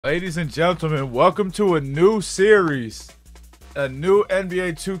Ladies and gentlemen, welcome to a new series, a new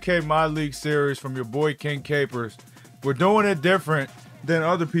NBA 2K My League series from your boy KingCapers. We're doing it different than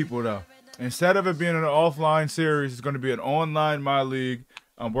other people though. Instead of it being an offline series, it's going to be an online My League.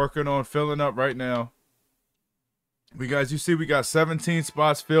 I'm working on filling up right now. You see we got 17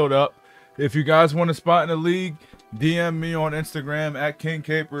 spots filled up. If you guys want a spot in the league, DM me on Instagram at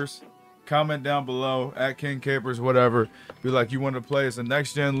KingCapers. Comment down below at KingCapers, whatever. Be like, you want to play as a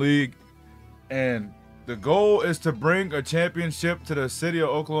next gen league. And the goal is to bring a championship to the city of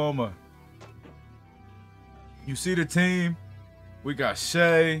Oklahoma. You see the team. We got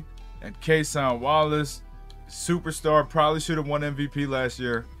Shea and Kason Wallace. Superstar, probably should have won MVP last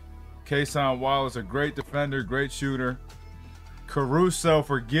year. Kason Wallace, a great defender, great shooter. Caruso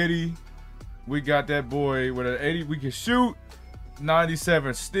for Giddy. We got that boy with an 80. We can shoot.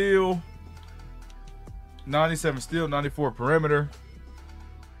 97 steal. 97 steal, 94 perimeter.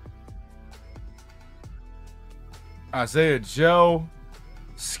 Isaiah Joe,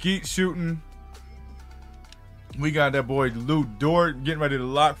 skeet shooting. We got that boy Lou Dort getting ready to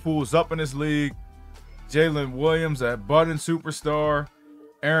lock fools up in this league. Jalen Williams, a budding superstar.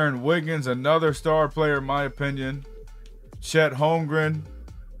 Aaron Wiggins, another star player in my opinion. Chet Holmgren.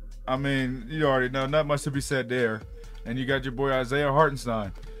 I mean, you already know, not much to be said there. And you got your boy Isaiah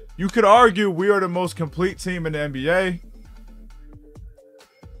Hartenstein. You could argue we are the most complete team in the NBA.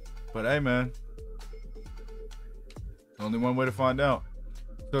 But hey, man. Only one way to find out.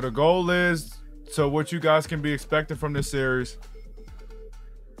 So the goal is, so what you guys can be expecting from this series.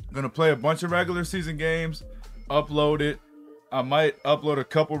 I'm going to play a bunch of regular season games. Upload it. I might upload a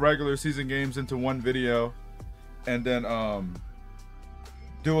couple regular season games into one video. And then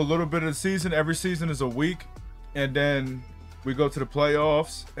do a little bit of the season. Every season is a week. And then we go to the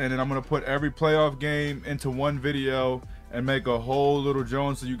playoffs, and then I'm gonna put every playoff game into one video and make a whole little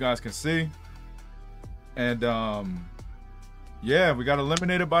drone so you guys can see. And yeah, we got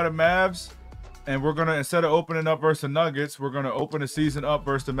eliminated by the Mavs, and we're gonna, instead of opening up versus the Nuggets, we're gonna open the season up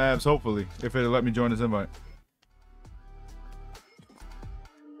versus the Mavs, hopefully, if it'll let me join this invite.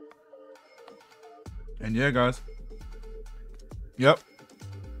 And yeah, guys. Yep.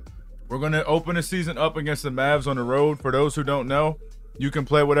 We're going to open the season up against the Mavs on the road. For those who don't know, you can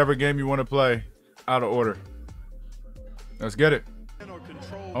play whatever game you want to play out of order. Let's get it.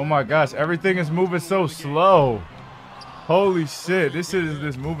 Oh my gosh, everything is moving so slow. Holy shit, this shit is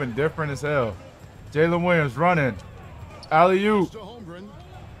just moving different as hell. Jalen Williams running. Alley-oop.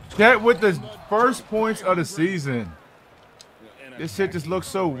 Chet with the first points of the season. This shit just looks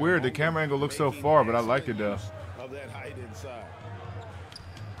so weird. The camera angle looks so far, but I like it though.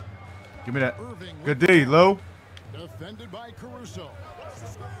 Give me that. Good D, Lou.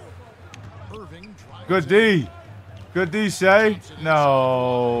 Good D. Good D, Shea.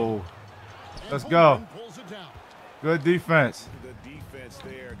 No. Let's go. Good defense. The defense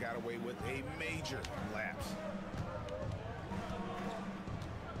there got away with a major lapse.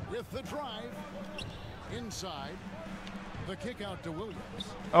 With the drive inside, the kick out to Williams.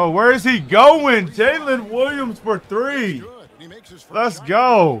 Oh, where is he going? Jalen Williams for three. Let's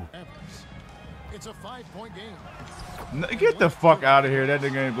go. It's a 5-point game. Get the fuck out of here. That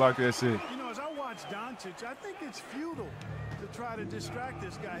nigga ain't blocked that shit. You know, as I watch Doncic, I think it's futile to try to distract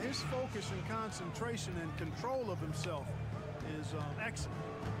this guy. His focus and concentration and control of himself is excellent.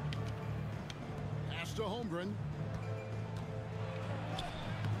 Pass to Holmgren.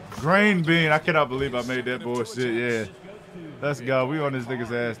 Grain bean. I cannot believe I made that bullshit. Yeah. Let's go. We on this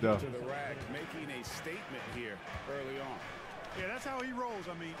nigga's ass though. To the rack, making a statement here early on. Yeah, that's how he rolls.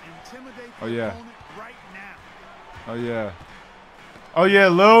 I mean, intimidate Oh the yeah. opponent right now. Oh yeah. Oh yeah,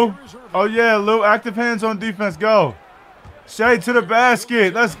 Lou. Oh yeah, Lou. Active hands on defense. Go. Shea to the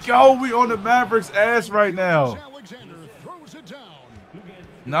basket. Let's go. We on the Mavericks ass right now.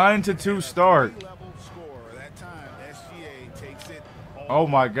 9-2 start. Oh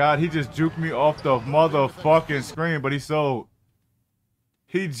my God, he just juked me off the motherfucking screen, but he sold.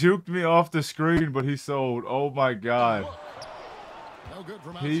 He juked me off the screen, but he sold. Oh my God.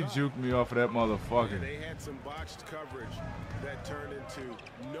 He juked me off of that motherfucker. They had some boxed coverage that turned into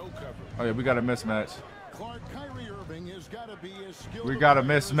no coverage. Oh yeah, we got a mismatch. Kyrie Irving has got to be as skilled. We got a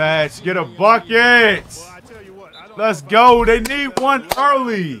mismatch. Get a bucket. Well, I tell you what, I don't Let's know go. They need one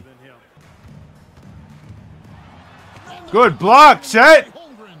early. Good block, Chet.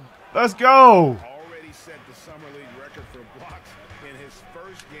 Let's go. Already set the summer league record for blocks in his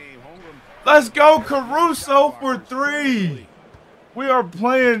first game. Let's go, Caruso for three. We are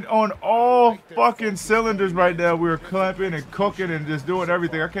playing on all fucking cylinders right now. We're clamping and cooking and just doing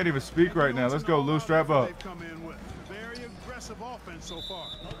everything. I can't even speak right now. Let's go, Lou. Strap up. impressive offense so far.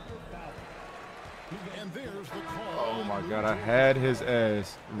 And there's the call. Oh my God, I had his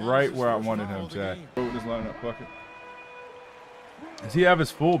ass right where I wanted him, Chad. With this lineup, fuck it. Does he have his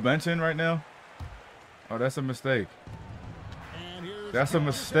full bench in right now? Oh, that's a mistake. That's a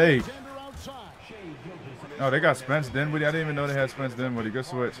mistake. Oh, they got Spence Dinwiddie. I didn't even know they had Spence Dinwiddie. Good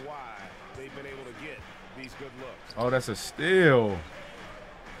switch. Oh, that's a steal.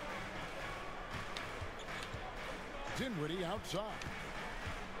 Dinwiddie outside.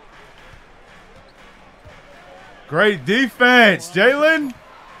 Great defense, Jalen.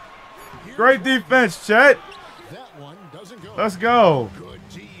 Great defense, Chet. That one doesn't go. Let's go. Good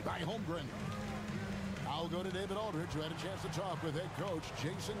D by Holmgren. I'll go to David Aldridge, who had a chance to talk with head coach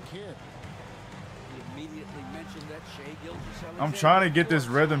Jason Kidd. He immediately mentioned that Shai Gilgeous-Alexander. I'm trying to get this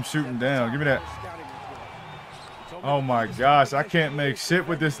rhythm shooting down. Give me that. Oh my gosh, I can't make shit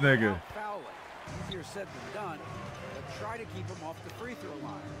with this nigga. Easier said than done, but try to keep him off the free throw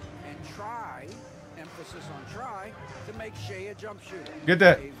line and try, emphasis on try, to make Shai a jump shooter. Get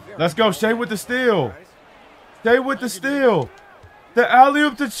that. Let's go, Shai with the steal. Stay with the steal. The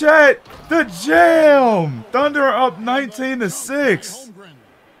alley-oop to Chet. The jam. Thunder are up 19-6.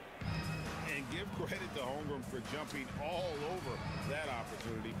 And give credit to Holmgren for jumping all over that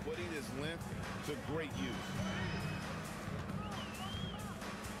opportunity, putting his length to great use.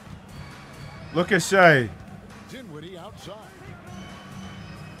 Look at Shai. Dinwiddie outside.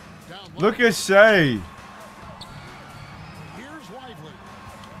 Look at Shai. Here's Lively.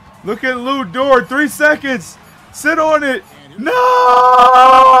 Look at Lou Dort. 3 seconds. Sit on it.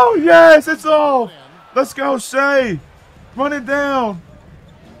 No! Yes, it's off. Let's go, Shai. Run it down.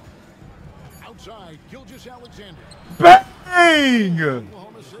 Outside, Gilgeous-Alexander. Bang!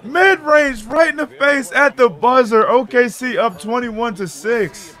 Mid-range right in the face at the buzzer. OKC up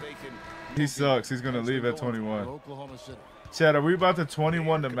 21-6. He sucks. He's going to leave at 21. Oklahoma City. Chad, are we about to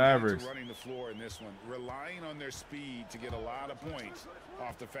 21 the Mavericks? Running the floor in this one, relying on their speed to get a lot of points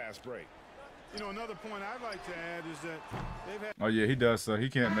off the fast break. You know, another point I'd like to add is that they've had. Oh, yeah, he does, so he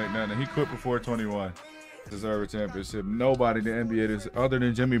can't make nothing. He quit before 21. Deserve a championship. Nobody in the NBA, other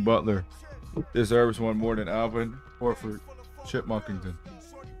than Jimmy Butler, deserves one more than Alvin Horford, Chip Muckington.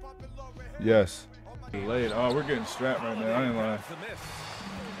 Yes. Late. Oh, we're getting strapped right now. I ain't lying.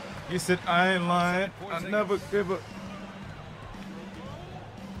 He said, I ain't lying. I never give a...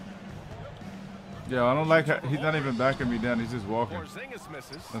 Yeah, I don't like how he's not even backing me down. He's just walking.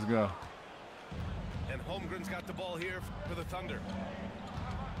 Let's go. And Holmgren's got the ball here for the Thunder.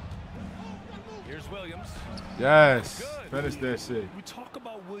 Here's Williams. Yes. Finish that shit. We talk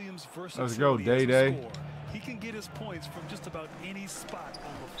about Williams' versatility. Let's go, Day-Day. He can get his points from just about any spot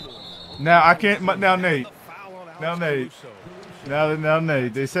on the floor. Now I can't. Now Nate. Now Nate. Now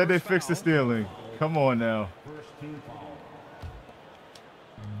Nate. They said they fixed the stealing. Come on now.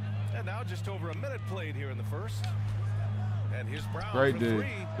 And now just over a minute played here in the first. And here's Brown. Great for D.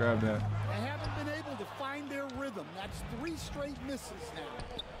 three. Grab that. They haven't been able to find their rhythm. That's 3 straight misses now.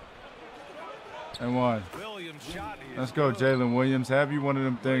 And one. Williams shot. Let's go, Jalen Williams. Have you one of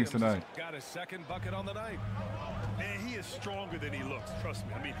them things tonight? Got his second bucket on the night. Man, he is stronger than he looks. Trust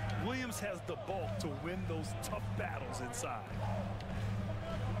me. I mean, Williams has the bulk to win those tough battles inside.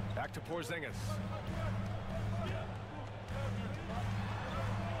 Back to Porzingis.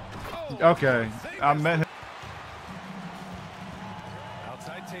 Okay. I meant him.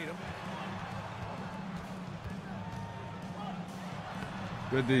 Outside Tatum.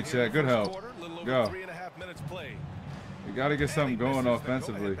 Good D, Chad. Good help. Go. 3.5 minutes played. You got to get something going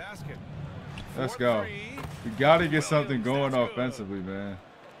offensively. Let's go. You got to get something going offensively, man.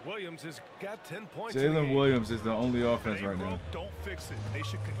 Williams has got 10 points. Jalen Williams is the only offense right now. Don't fix it. They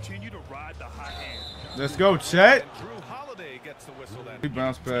should continue to ride the hot hand. Let's go, Chet. Drew Holiday gets the whistle then. He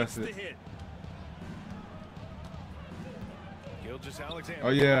bounced past it. Gilgeous-Alexander. Oh,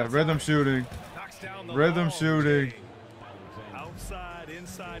 yeah. Rhythm shooting. Knocks down the Rhythm ball. shooting. Outside,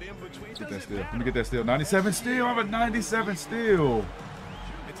 inside, in between. Get that steal. Let me get that steal. 97 steal. I have a 97 steal.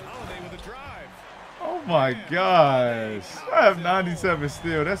 It's Holiday with a drive. Oh my gosh. I have 97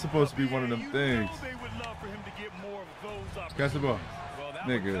 steal. That's supposed to be one of them things. They would love for him to get more of those Catch the ball. Well, that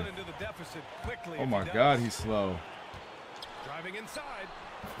Nigga. would cut into the deficit quickly Oh if my he does. God, he's slow. Driving inside.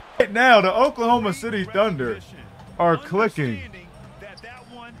 Right now, the Oklahoma City Thunder are clicking. That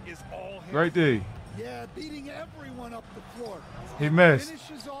one is all him. Right D. Yeah, beating everyone up the floor. He missed.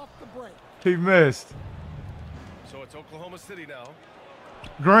 Finishes off the break. He missed. So it's Oklahoma City now.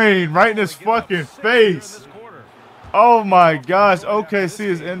 Green right in his fucking face. Oh my gosh. OKC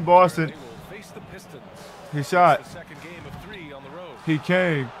is in Boston. They will face the Pistons. He shot. The second game of 3 on the road. He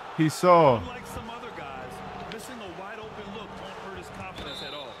came. He saw. Unlike some other guys, missing a wide open look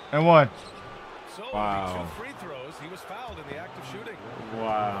And one. So Wow. 2 free throws. He was fouled in the act of shooting.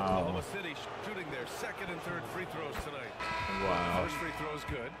 Wow. Oklahoma City shooting their second and third free throws tonight. Wow. First free throw is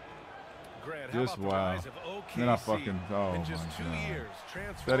good. Grant, Just how about wow. the rise of OKC? Then I fucking, oh in just my 2 God. years,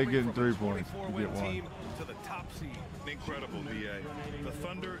 Instead of getting transforming 3 from a points, you 24-win get one. team to the top seed. Incredible, BA. The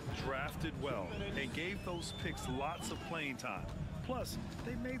Thunder drafted well and gave those picks lots of playing time. Plus,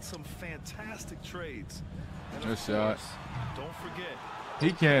 they made some fantastic trades. And Good of shot. course, don't forget,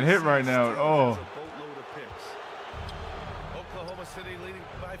 He can't hit right now at all. has a boatload of picks. Oklahoma City leading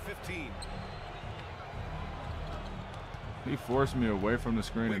by 15. He forced me away from the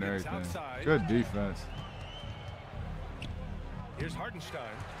screen and Wiggins everything. outside. Good defense. Here's Hartenstein.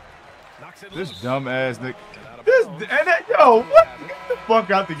 Knocks it This loose. dumbass Nick. And out of This bounds. and that, yo, what? Get the fuck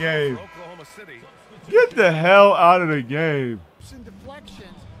out the game. For Oklahoma City. Get the hell out of the game. And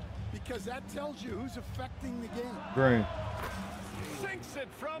deflections, because that tells you who's affecting the game. Green. Sinks it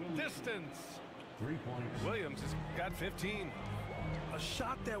from distance. Williams has got 15. A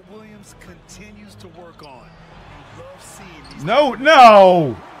shot that Williams continues to work on. You love seeing these. No,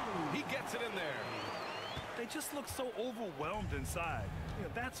 no. He gets it in there. They just look so overwhelmed inside. You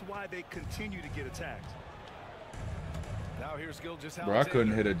know, that's why they continue to get attacked. Now here's Gilgeous-Alexander. Bro, I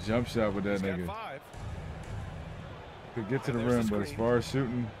couldn't hit a jump shot with that He's got nigga. 5. Could get to the And there's rim, the but as screen. far as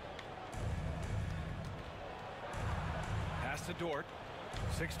shooting, Pass to Dort.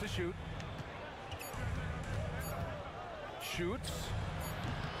 6 to shoot. Shoots.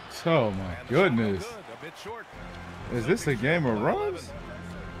 oh my And the shot no goodness. good. A bit short. Is this a game of runs?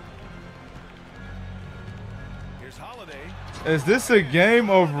 Here's Holiday. Is this a game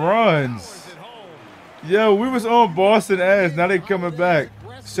of runs? Powers at home. Yo, we was on Boston ass. Now they coming back.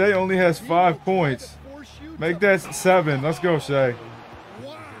 Shea only has 5 points. Make that 7. Let's go, Shea.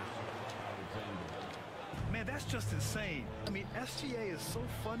 Man, that's just insane. I mean, SGA is so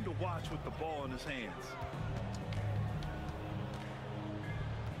fun to watch with the ball in his hands.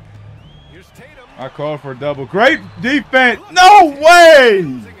 Here's Tatum. I called for a double. Great defense. No way.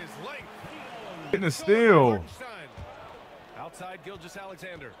 Losing his length. Getting a steal. Hartenstein. Outside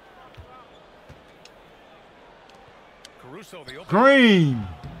Gilgeous-Alexander. Caruso, the open. Green.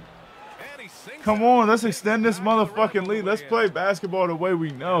 And he sinks Come it. on, let's extend this Back to the motherfucking rim on lead. the Let's way play in. basketball the way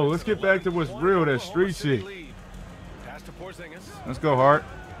we know. Let's get back to what's real, that street shit. Pass to Porzingis. Let's go, Hart.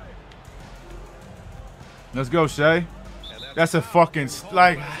 Let's go, Shea. That's a fucking,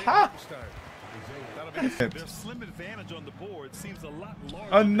 like, ha! Their slim advantage on the board seems a lot larger.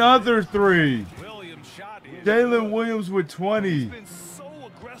 Another 3. Williams shot is Jalen good. Williams with He's 20. been so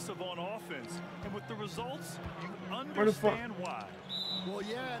aggressive on offense, and with the results, you Where the fuck- understand why. Well,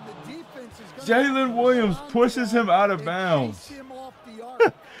 yeah, and the defense is gonna Jalen Williams pushes him out of and bounds. chase him off the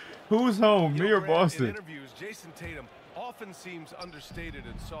arc. Who's home, You me know, or Grant, in Boston? interviews, Jason Tatum often seems understated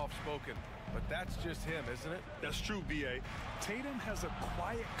and soft-spoken, but that's just him, isn't it? That's true, BA. Tatum has a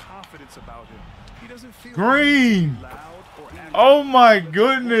quiet confidence about him. He doesn't feel Green. loud or active. Oh my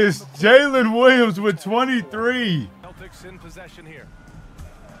goodness, Jalen Williams with 23. Celtics in possession here.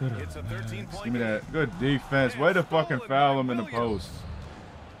 It's a 13-point Give me game. that. Good defense. Way to fucking foul him in the post.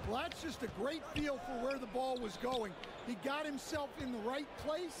 Well, that's just a great feel for where the ball was going. He got himself in the right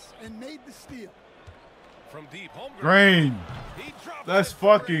place and made the steal. From deep, Holmgren. Green. He drops Let's it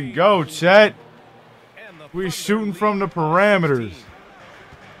for fucking Green. go, Chet. And the We Thunder shooting lead from the by parameters. 16.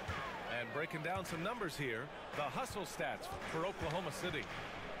 And breaking down some numbers here, the hustle stats for Oklahoma City.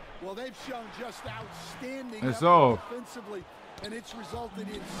 Well, they've shown just outstanding It's effort off. offensively, and it's resulted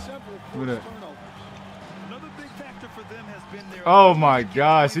in several Look at forced that. turnovers. Another big factor for them has been their Oh my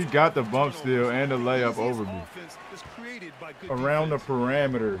gosh, he got the bump steal and the layup Easiest over me. offense is created by good Around the defense.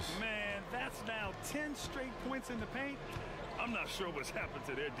 parameters. Man, that's now 10 straight points in the paint. I'm not sure what's happened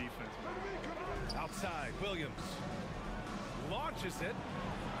to their defense, man. Outside, Williams launches it.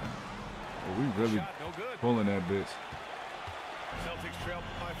 Oh, we really Shot no good. pulling that bitch. Celtics trail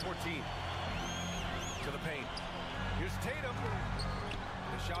by 14. To the paint. Here's Tatum.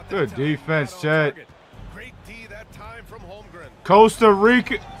 The shot that Good time defense, right on Chet. target. Great D that time from Holmgren. Costa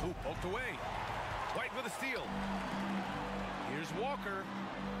Rica. Who poked away. White with a steal. Here's Walker.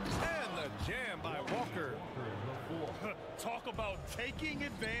 And the jam by Walker. Talk about taking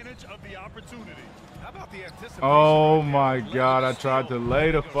advantage of the opportunity. How about the anticipation? Oh right there? my Laying God, the I tried steal. to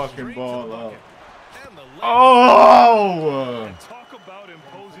lay the Goes fucking straight to ball the up. bucket. And the layup. Oh! And talk about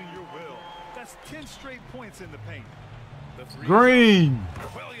imposing your will. That's 10 straight points in the paint. The three. Green.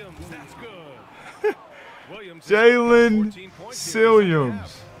 Williams, that's good. Williams has Jalen 14 points here in the second Silliams.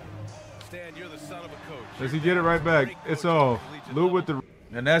 half. Stan, you're the son of a coach. Does he get it right back? It's off. Lou with the.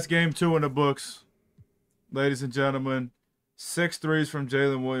 And that's game 2 in the books. Ladies and gentlemen, 6 threes from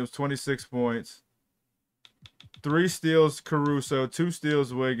Jalen Williams, 26 points. 3 steals Caruso, 2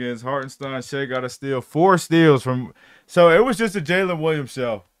 steals Wiggins. Hartenstein, Shea got a steal. 4 steals from. So it was just a Jalen Williams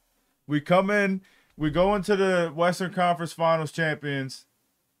show. We come in, we go into the Western Conference Finals champions.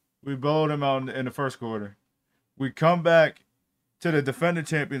 We blowed them out in the first quarter. We come back to the defending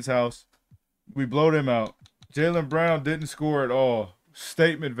champions' house. We blow them out. Jaylen Brown didn't score at all.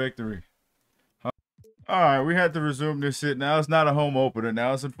 Statement victory. All right, we had to resume this shit. Now it's not a home opener.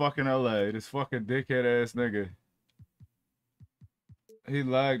 Now it's in fucking LA. This fucking dickhead ass nigga. He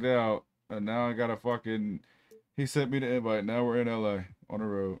lagged out, and now I gotta fucking. He sent me the invite. Now we're in LA on the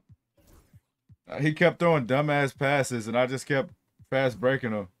road. He kept throwing dumbass passes, and I just kept fast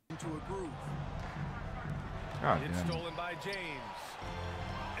breaking them. Into a groove. God It's damn. stolen by James.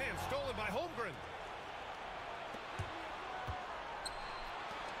 And stolen by Holmgren.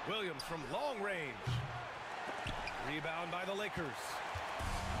 Williams from long range. Rebound by the Lakers.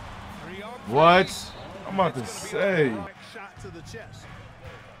 3 on 3. What? I'm about to say. Shot to the chest.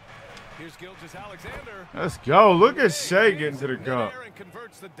 Here's Gilgeous-Alexander. Let's go. Look at Shea getting to the cup. And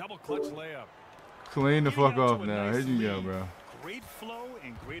converts the double clutch layup. Clean the fuck Getting out off to a now. nice Here you go, lead. bro. Great flow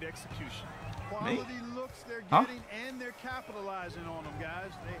and great execution. Quality looks they're Huh? getting, and they're capitalizing on them,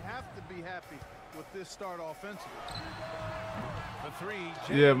 guys. They have to be happy with this start offensively. The 3.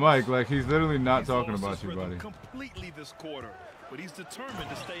 Yeah, James. Mike, like he's literally not He's talking lost about his you, rhythm buddy. completely this quarter, but he's determined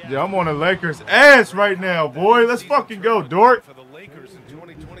to stay Yeah, I'm on the Lakers' ass right now, boy. Let's fucking go, Dort. For the Lakers in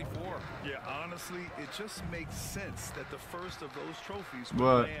 2024. Yeah, honestly, it just makes sense that the first of those trophies What?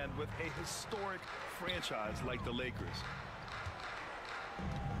 will land with a historic franchise like the Lakers.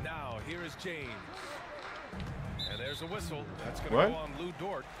 Now, here is James. And there's a whistle. That's going What? to go on Lou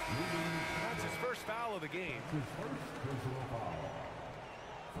Dort. That's his first foul of the game.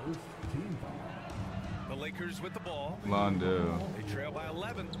 The Lakers with the ball. Londo. They trail by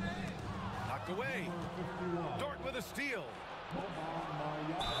 11. Knocked away. Dort with a steal.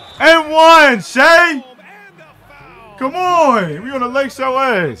 And one, Shea. And a foul. Come on. We on the Lake Show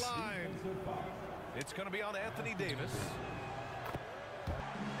ass. Line. It's going to be on Anthony Davis.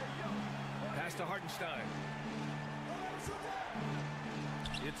 Pass to Hartenstein.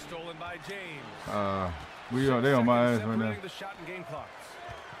 It's stolen by James. They on my ass right now. Separating the shot and game clocks.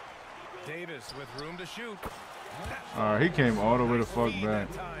 Davis with room to shoot. All right, he came all the way the fuck Lead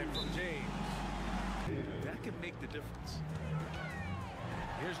back. that time from James. That can make the difference.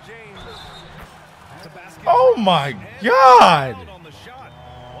 Here's James. The basket. Oh my And God. fouled on the shot.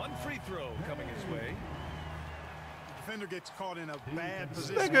 One free throw coming his way. Defender gets caught in a bad This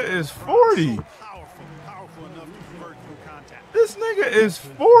position. nigga is 40. So powerful enough to convert through contact. This nigga is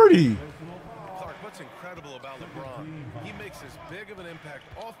 40. Clark, what's incredible about LeBron, he makes as big of an impact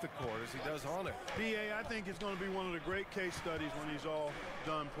off the court as he does on it. BA, I think it's going to be one of the great case studies when he's all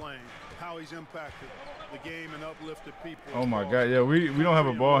done playing, how he's impacted the game and uplifted people. Oh my God. Yeah, we don't have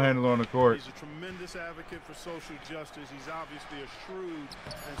a ball handler on the court. He's a tremendous advocate for social justice. He's obviously a shrewd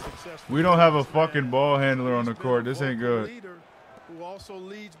and successful. We don't have a businessman. fucking ball handler on the He's been court. a This ain't vocal good. leader who also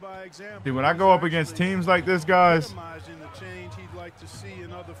leads by example. See, when I go up against teams like this, guys, Epitomizing the change he'd like to see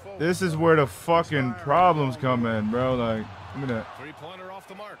in other folks. this is where the fucking problems come in, bro. Like, give me that. Three-pointer off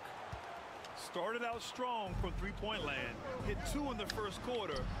the mark. Started out strong from three-point land. Hit 2 in the first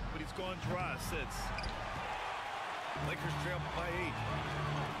quarter, but he's gone dry since. Lakers trail by 8.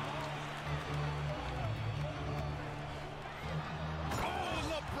 Oh,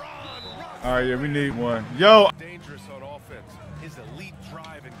 LeBron rocks All right, yeah, we need one. Yo, dangerous on offense. His elite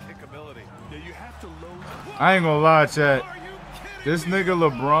drive and kick ability. Yeah, you have to load. I ain't gonna lie, chat. Are you kidding This me?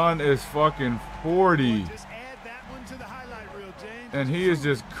 nigga LeBron is fucking 40. Just add that one to the highlight reel, James. And he is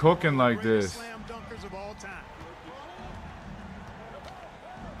just cooking like Greatest this. slam dunkers of all time.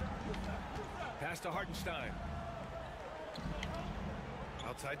 Pass to Hartenstein.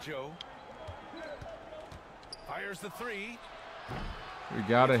 Outside Joe. Fires the 3. We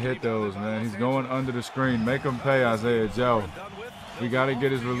gotta hit those, man. He's going under the screen. Make him pay, Isaiah Joe. Done with. We gotta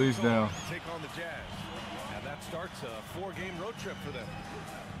get his release down. Take on the Jazz. And that starts a 4-game road trip for them.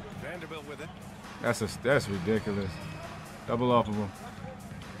 Vanderbilt with it. That's ridiculous. Double off of him.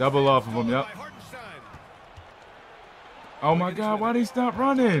 Double off of him, yep. By Hartenstein. Oh my God, why'd he stop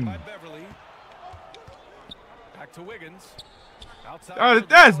running? By Beverly. Back to Wiggins. Outside. Oh,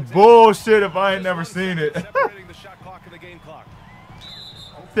 that's bullshit if I ain't never seen it. Separating the shot clock and the game clock.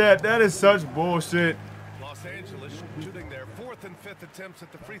 That is such bullshit. Los Angeles shooting their 4th and 5th attempts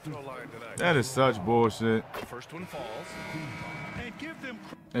at the free throw line tonight. That is such bullshit. The first one falls. And give them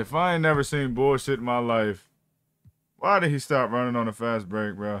If I ain't never seen bullshit in my life, why did he stop running on a fast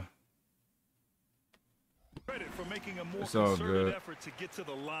break, bro? credit for making a more It's all concerted good. effort to get to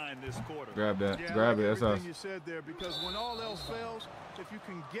the line this quarter. Grab that. Yeah, Grab like it. That's us. everything you said there, because when all else fails, if you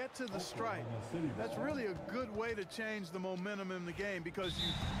can get to the stripe, that's really a good way to change the momentum in the game, because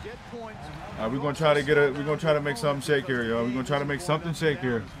you get points. All right, we're gonna try to get a. We're gonna try to make something shake here, y'all. We're gonna try to make something shake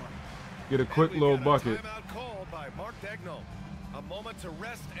here. Get a quick little bucket. Timeout called by Mark Dagnall. A moment to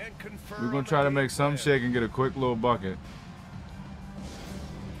rest and confirm. We're gonna try to make something shake and get a quick little bucket.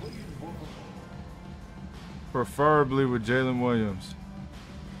 Preferably with Jalen Williams.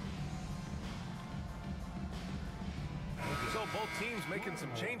 So both teams making some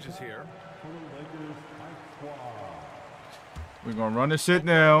changes here. We're gonna run this shit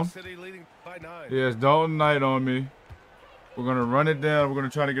down. City leading by 9. Yeah, it's Dalton Knight on me. We're gonna run it down. We're gonna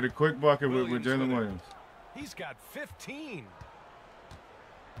try to get a quick bucket with Jalen Williams. He's got 15.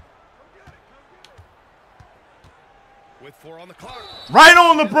 With 4 on the clock. Right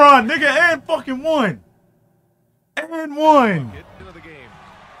on LeBron, nigga, and fucking one. And one. Get into the game.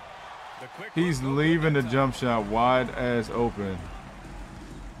 The quick He's one, leaving the time. jump shot wide as open.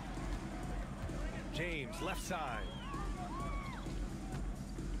 James left side.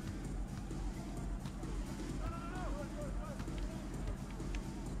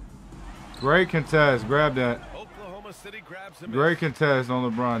 Great contest. Grab that. Oklahoma City grabs him. Great contest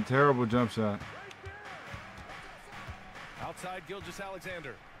on LeBron. Terrible jump shot. Outside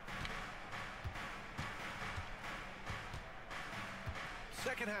Gilgeous-Alexander.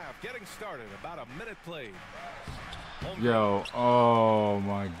 Second half getting started. About a minute played. Yo, oh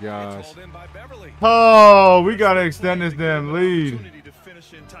my gosh. It's hauled in by Beverly. Oh, we gotta extend this damn lead. Opportunity to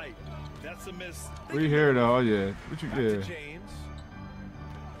finish in tight. That's a miss. We here though. Oh yeah. What you Back to get? James.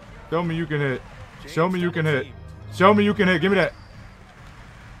 Show me you can hit. James Show me you can hit. double-teamed. Show me you can hit. Give me that.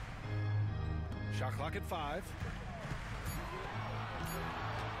 Shot clock at 5.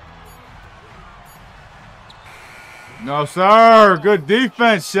 No, sir. Good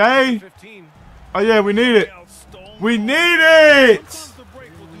defense, Shay. 15. Oh, yeah, we need it. We need it. Sometimes the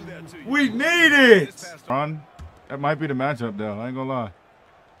break will do that to you. We need it. Run. That might be the matchup, though. I ain't gonna lie.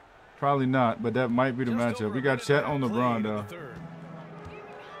 Probably not, but that might be the Just matchup. over We a got minute Chet and a on half LeBron, played in though. the third.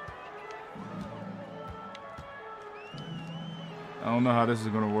 I don't know how this is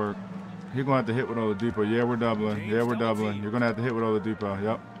gonna work. He's gonna have to hit with Oladipo. Yeah, we're doubling. Yeah, we're doubling. You're gonna have to hit with Oladipo.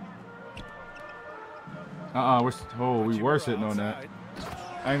 Yep. We were sitting on that.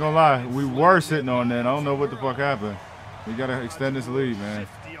 I ain't gonna lie. We were sitting on that. I don't know what the fuck happened. We gotta extend this lead, man.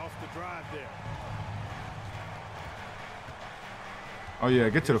 50 off the drive there. Oh yeah,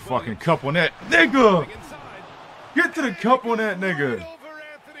 get to the fucking cup on that, nigga. Inside. Get to the cup on that, nigga. Right over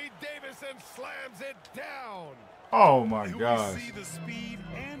Anthony Davis and slams it down. Oh my Here gosh. we see the speed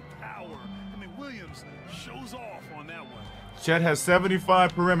and power. I mean, Williams shows off on that one. Chet has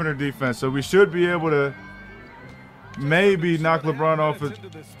 75 perimeter defense, so we should be able to maybe knock LeBron off his. Into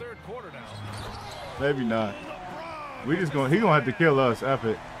this third quarter now. Maybe not. We just gonna. He gonna have to kill us. F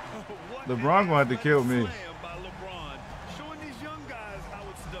it. LeBron gonna have to kill me. Slam by LeBron, showing these young guys how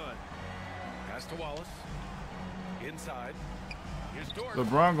it's done. Pass to Wallace. Inside. Here's Dort.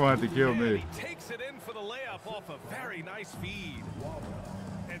 LeBron gonna have to kill And me. he takes it in for the layup off a very nice feed.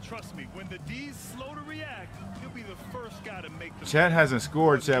 And trust me, when the D's slow to react, he'll be the first guy to make the Chet hasn't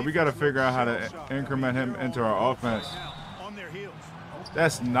scored. Chet, we gotta figure out how to increment him into our offense. on their heels.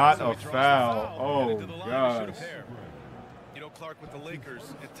 That's not So a he draws the foul. and Oh into the line to shoot gosh. a pair. You know, Clark, with the Lakers,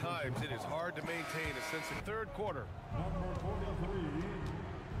 at times it is hard to maintain a sense of third quarter.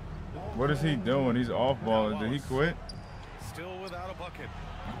 What is he doing? He's off balling. Did he quit? Still without a bucket.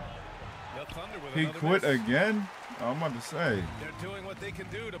 The Thunder with He another quit miss. again? I'm about to say. They're doing what they can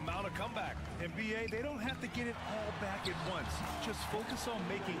do to mount a comeback. NBA, they don't have to get it all back at once. Just focus on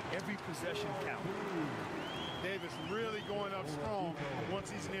making every possession count. Davis really going up strong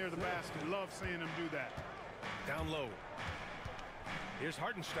once he's near the basket. Love seeing him do that. Down low. Here's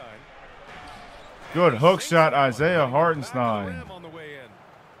Hartenstein. Good hook shot, Isaiah Back to the Hartenstein. rim on the way in.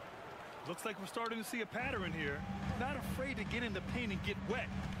 Looks like we're starting to see a pattern here. Not afraid to get in the paint and get wet.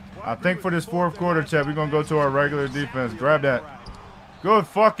 I think for this fourth quarter, Chet, we're going to go to our regular defense. Grab that. Good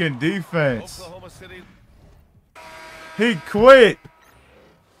fucking defense. Oklahoma City. He quit.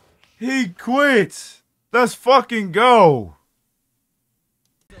 He quit. Let's fucking go.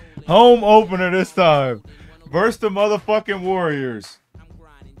 Home opener this time. Versus the motherfucking Warriors.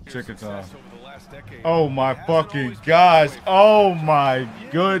 Chicken time. Success over the last decade. Oh my Hasn't fucking always been gosh. this way. Oh my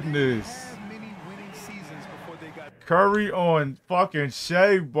goodness. Had many winning seasons before they got Curry on fucking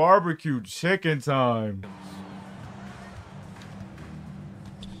Shea barbecue chicken time.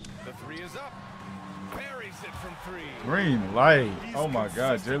 The three is up. Buries it from 3. Green light. Oh my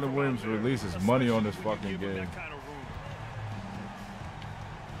God. Jalen Williams releases money on this fucking give him game. that kind of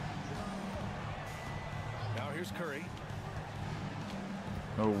Here's Curry.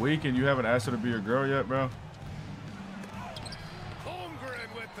 A week and you haven't asked her to be your girl yet, bro?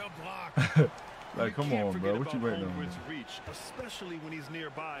 Holmgren with the block. Like, come on, bro. What you waiting on? Reach, especially when he's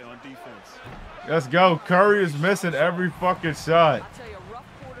nearby on defense. Let's go. Curry is missing every fucking shot. I'll tell you, a rough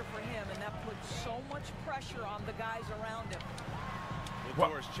quarter for him, and that puts so much pressure on the guys around him. Well,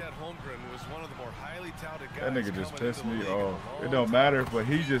 Doris, Chet Holmgren was one of the more highly touted guys. That nigga just pissed me off. It don't matter, but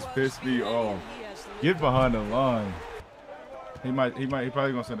he just pissed me off. Get behind the line. He probably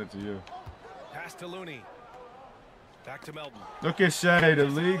gonna send it to you. Pass to Looney. Back to Melton. Look at Shea, the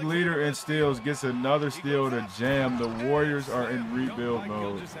league leader in steals, gets another steal to jam. The Warriors are in rebuild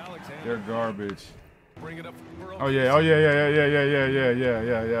mode. They're garbage. Oh yeah, oh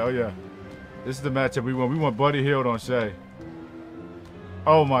yeah. This is the matchup we want. We want Buddy Hield on Shea.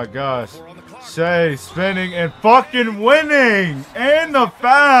 Oh my gosh. Shea spinning and fucking winning. And the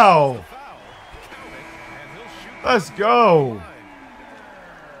foul. Let's go.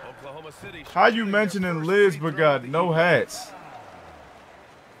 How you mentioning Liz but got no hats?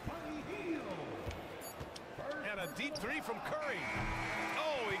 And a deep three from Curry.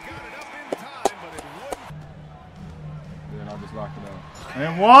 Oh, he got it up in time, but it wouldn't. Then I'll just lock it out.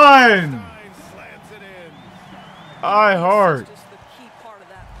 And one. Slants it in. I heart. Just the key part of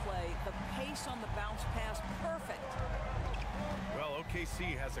that play. The pace on the bounce pass, perfect. Well,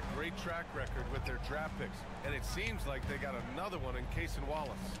 OKC has a great track record with their draft picks, and it seems like they got another one in Cason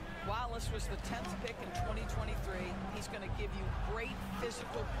Wallace. Wallace was the 10th pick in 2023. He's going to give you great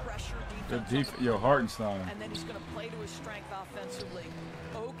physical pressure defense. Yo, Hartenstein. And then he's going to play to his strength offensively.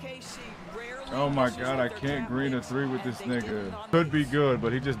 OKC rarely. Oh my God, I can't green a three with this nigga. Could be good,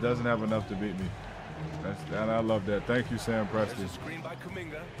 but he just doesn't have enough to beat me. And I love that. Thank you, Sam Preston. Screen by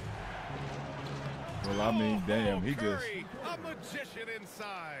Kuminga. Well, I mean, damn, he just. A magician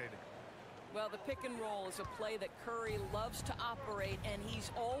inside. Well, the pick and roll is a play that Curry loves to operate, and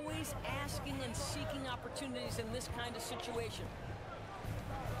he's always asking and seeking opportunities in this kind of situation.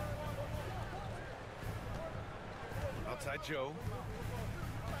 Outside Joe.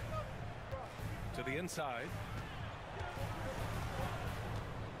 To the inside.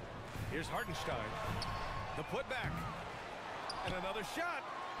 Here's Hartenstein. The putback. And another shot.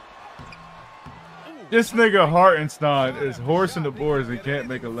 Ooh. This nigga Hartenstein is horsing the boards and can't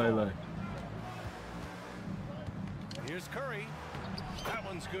make a lay-lay. Here's Curry. That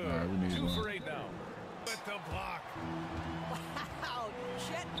one's good. All right, we need 2 one. for 8 now. With the block. Wow,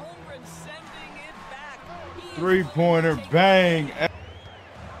 Chet Holmgren sending it back. Three-pointer, bang.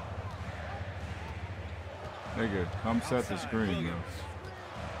 Nigga, come set the screen, yo.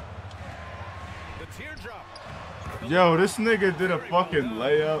 The teardrop. Yo, this nigga did a fucking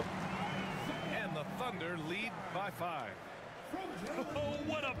layup. And the Thunder lead by 5. Oh,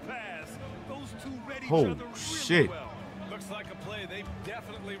 what a pass. Those two read each Oh, other really shit. well. Looks like a play they've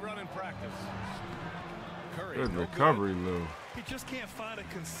definitely run in practice. Curry, Good no recovery, Lou. He just can't find a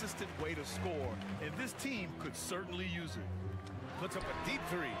consistent way to score, and this team could certainly use it. Puts up a deep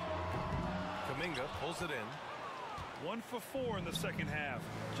 3. Kuminga pulls it in. 1 for 4 in the second half.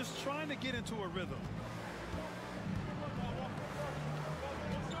 Just trying to get into a rhythm.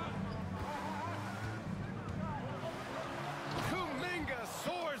 Kuminga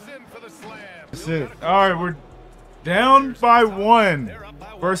soars in for the slam. That's it. All right, we're down by 1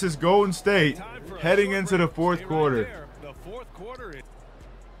 versus Golden State heading into the fourth quarter. The fourth quarter. I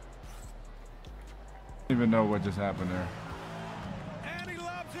don't even know what just happened there. And he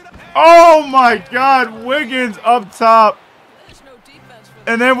lobs it up. Oh my God, Wiggins up top. There's no defense for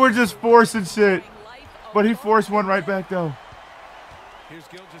the And then we're just forcing shit. But he forced one right back though. Here's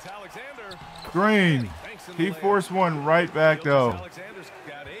Gilgeous-Alexander. Green. He forced one right back though. Gilgeous-Alexander's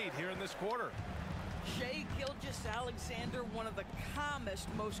got 8 here in this quarter. Shea Gilgeous-Alexander, one of the calmest,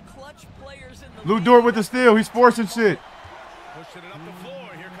 most clutch players in the Lou league. Dort with the steal. He's forcing shit. Pushing it up the floor.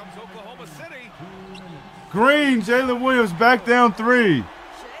 Here comes Oklahoma City. Green. Jalen Williams back down 3. Jalen Williams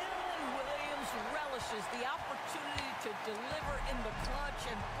relishes the opportunity to deliver in the clutch,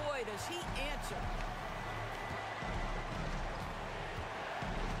 and boy, does he answer.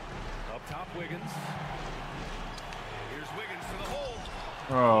 Up top, Wiggins. Here's Wiggins to the hole.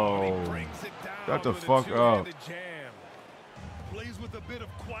 Oh, Brings it down shut the with a fuck up. two-handed jam. Plays with a bit of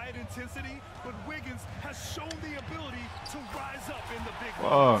quiet intensity, but Wiggins has shown the ability to rise up in the big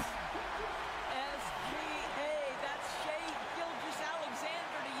moments. SGA, that's Shea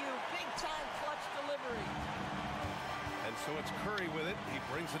Gilgeous-Alexander to you. Big-time clutch delivery. And so it's Curry with it. He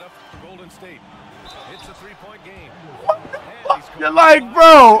brings it up to Golden State. It's a 3-point game. And he's You're like,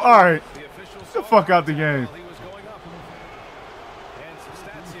 bro. All right. the official Get the fuck out the game. while he was going up. And some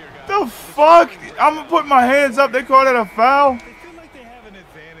stats here, guys. The the fuck? I'm gonna put my hands up. They call that a foul? They feel like they have an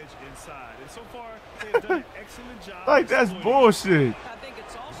advantage inside, and so far they have done an excellent job. Like, that's bullshit. I think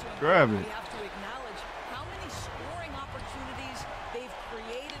it's also Grab it. we have to acknowledge how many scoring opportunities they've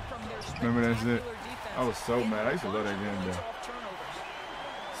created from their Remember that's it. spectacular defense. I was so mad. I used to love that game, though. Off turnovers.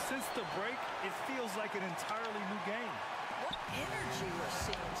 Since the break, it feels like an entirely new game. What energy we're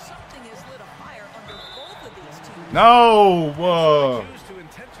seeing. Something has lit a fire under both of these teams. No, Choose to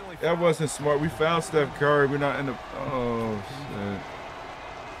intentionally that foul. wasn't smart. We fouled Steph Curry. We're not in the. Oh shit.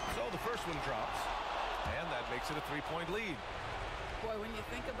 So the first one drops, and that makes it a 3-point lead. Boy, when you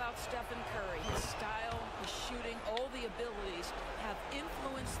think about Stephen Curry, his style, his shooting, all the abilities have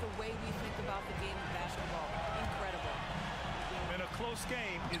influenced the way we think about the game of basketball. Incredible. In a close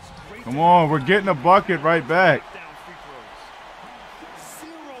game, it's great. Come on, we're getting a bucket right back. Down free throws.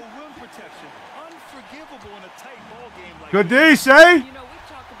 Zero rim protection. Unforgivable in a tight ball game like Good this. D, Shay. You know, we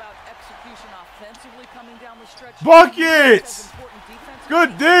talk about execution offensively coming down the stretch. Buckets.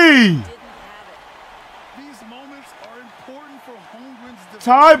 Good D. Didn't have it. These moments are important for Holmgren's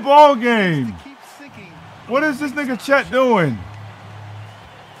Tie ball game. to keep sinking. What is this nigga Chet doing?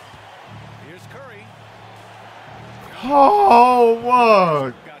 Here's Curry. Oh,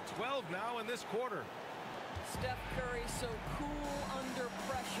 what? Got 12 now in this quarter. Steph Curry so cool under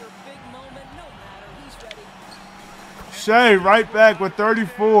pressure. Big moment, no matter. He's ready. Shay right back with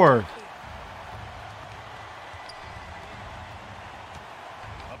 34.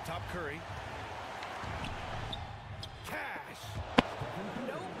 Up top, Curry. Cash.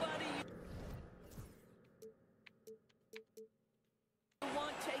 Nobody you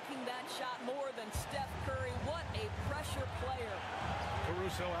want taking that shot more than Steph Curry. What a pressure player.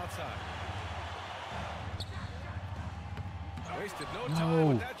 Caruso outside. Wasted no time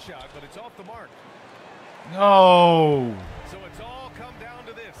with that shot, but it's off the mark. No. So it's all come down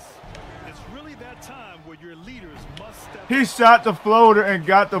to this. It's really that time where your leaders must step He up. shot the floater and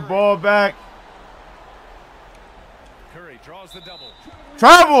got the ball back. Curry draws the double.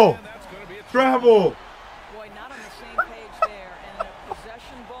 Travel. And that's going to be a Travel. Boy, not on the same page there. And in a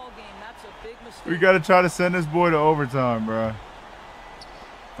possession ball game, that's a big mistake. We got to try to send this boy to overtime, bro.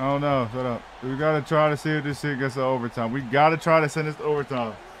 I don't know. Shut up. We got to try to see if this shit gets to overtime. We got to try to send this to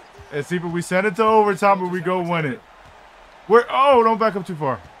overtime. And see if we send it to overtime or we go win it. Oh, don't back up too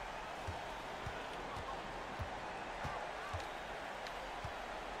far.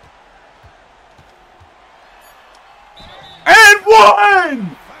 And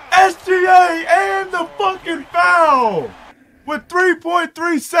one! SGA and the fucking foul! With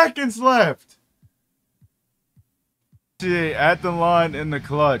 3.3 seconds left. SGA at the line in the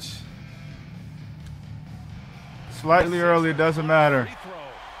clutch. Slightly early, it doesn't matter. free throw.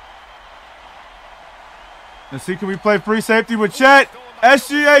 Let's see, can we play free safety with Chet?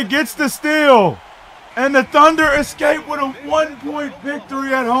 SGA gets the steal. And the Thunder escape with a 1-point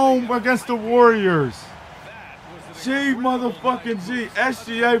victory at home against the Warriors. G motherfucking G.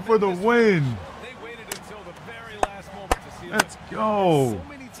 SGA for the win. They waited until the very last moment to see Let's go. So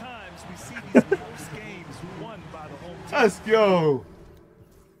many times we see these close games won by the home team. Let's go.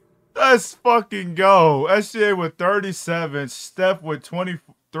 Let's fucking go. SGA with 37. Steph with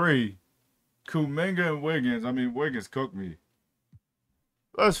 23. Kuminga and Wiggins. I mean, Wiggins cooked me.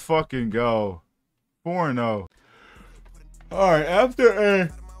 Let's fucking go. 4-0. All right, after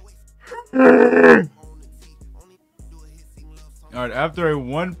a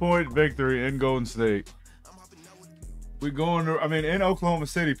 1-point victory in Golden State, we going to, in Oklahoma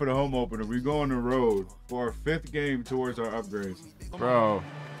City for the home opener. We go on the road for our 5th game towards our upgrades. Bro,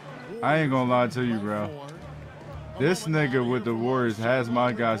 I ain't gonna lie to you, bro. This nigga with the Warriors has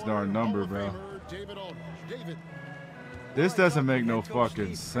my gosh darn number, bro. This doesn't make no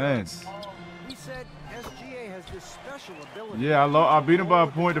fucking sense. He said SGA has this special ability. Yeah, I beat him by a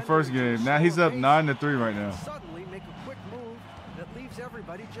point the first game. Now he's up 9-3 right now. Suddenly make a quick move that leaves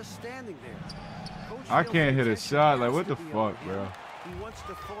everybody just standing there. Coach I feels can't hit a attention shot. Like, has what to the be on fuck, him. bro? He wants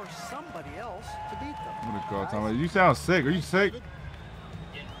to force somebody else to beat them. I'm gonna call time. You sound sick. Are you sick?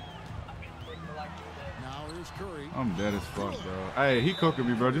 Now here's Curry. I'm dead as fuck, bro. Hey, he cooking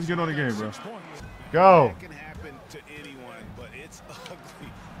me, bro. Just get on the game, bro. Go. That can happen to anyone, but it's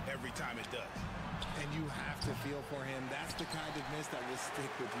ugly every time it does. And you have to feel for him. That's the kind of miss that will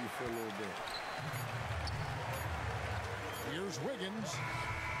stick with you for a little bit. Here's Wiggins.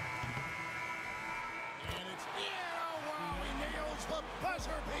 And it's wow, he nails the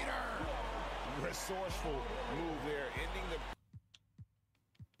buzzer beater. Resourceful move there, ending the...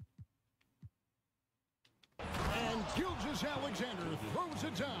 And Gilgeous-Alexander throws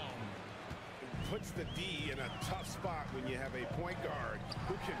it down. Puts the D in a tough spot when you have a point guard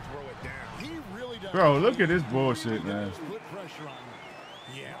who can throw it Bro, look at this bullshit, man. Put pressure on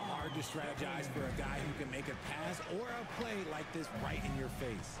him. Yeah, hard to strategize for a guy who can make a pass or a play like this right in your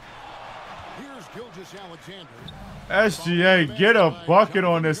face. Here's Gilgeous-Alexander. SGA, get a bucket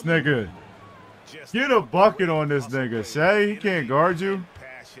on this nigga. Get a bucket on this nigga. Shay, he can't guard you.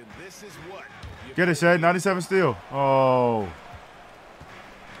 Get it, Shay. 97 steal. Oh.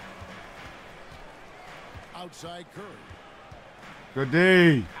 Outside Curry. Good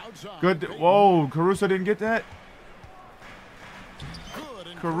D. Good. Whoa, Caruso didn't get that?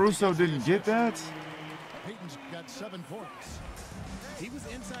 Caruso didn't get that? Payton's got 7 points. He was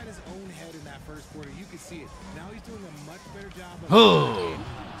inside his own head in that first quarter. You could see it. Now he's doing a much better job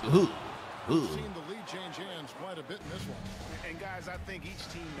of We've seen the lead change hands quite a bit in this one. And guys, I think each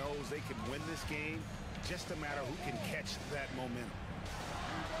team knows they can win this game. Just a matter who can catch that momentum.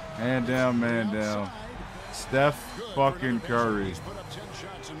 Man down, man down. Steph fucking Curry. He's put up 10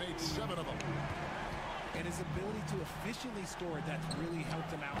 shots and made 7 of them. And his ability to efficiently score, that's really helped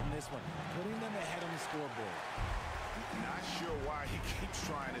him out in this one, putting them ahead on the scoreboard. Not sure why he keeps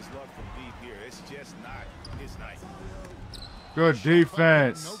trying his luck from deep here. It's just not his night. Good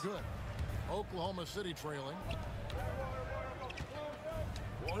defense. No good. Oklahoma City trailing.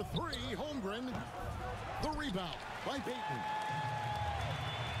 For 3, Holmgren. The rebound by Payton.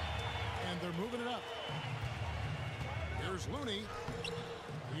 And they're moving it up. Here's Looney.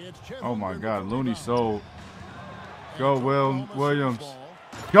 Oh my God, Looney sold. Go Williams.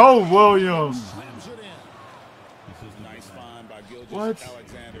 Go Williams. Nice find by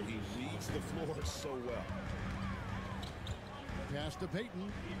Gilgeous-Alexander. He reads the floor so well. Pass to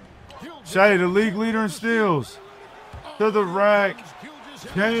Payton. Shay, the league leader in steals. To the rack.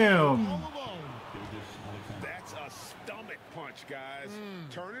 Damn. That's a stomach punch, guys.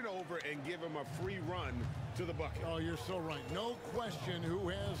 Turn it over and give him a free run to the bucket. Oh, you're so right. No question who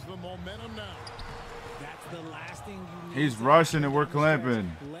has the momentum now. That's the last thing you need. He's rushing and we're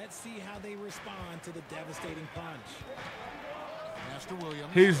clamping. Let's see how they respond to the devastating punch. Master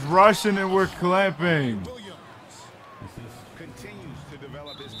Williams. He's rushing and we're clamping. Continues to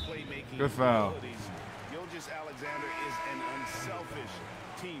develop his playmaking Good foul. abilities. Gilgeous-Alexander is an unselfish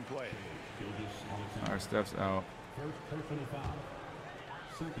team player. All right, Steph's out. First personal foul.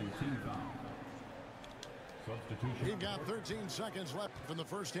 Second team foul. Substitution. We've got 13 seconds left from the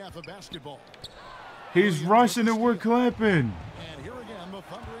first half of basketball. He's rushing and we're clamping. And here again, the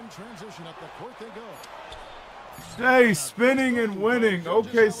Thunder in transition up the court they go. Hey, spinning and winning.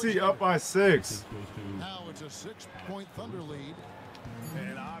 OKC up by 6. Now it's a 6-point Thunder lead.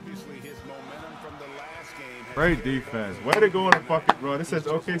 And obviously his momentum from the last game. Great defense. Way to go on the fucking run. It says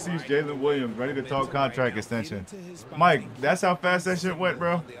OKC's Jalen Williams ready to talk contract extension. Mike, that's how fast that shit went,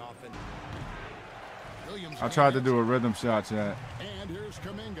 bro. I tried to do a rhythm shot, chat. And here's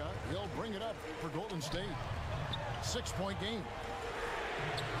Kuminga. He'll bring it up for Golden State. 6-point game.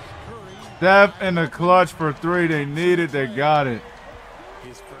 Steph in the clutch for 3. They need it. They got it.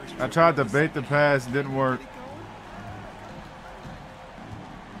 I tried to bait the pass. Didn't work.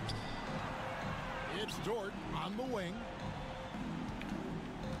 It's Dort on the wing.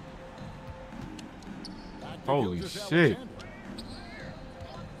 Holy shit.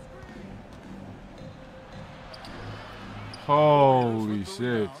 Holy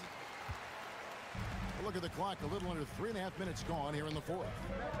shit. Look at the clock. A little under 3.5 minutes gone here in the fourth.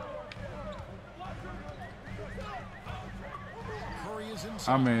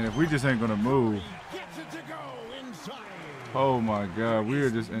 I mean, if we just ain't gonna move. Oh my God, we are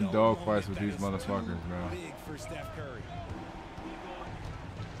just in dogfights with these motherfuckers, bro. Big for Steph Curry.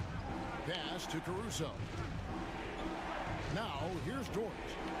 Pass to Caruso. Now here's Dort.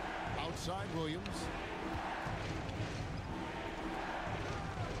 Outside Williams.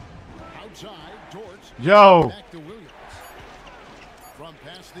 Outside Dort. Yo. Back to Williams. From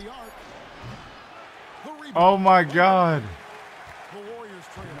past the arc. The rebound. Oh my God. The Warriors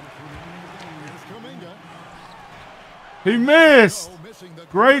trailing. Here's Kuminga. He missed.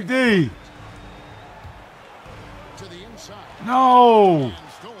 Great D. To the inside. No. And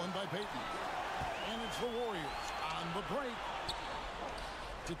stolen by Payton. And it's the Warriors on the break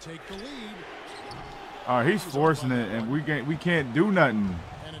to take the lead. All right, he's forcing it, and we can't do nothing.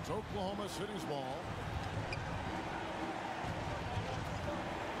 And it's Oklahoma City's ball.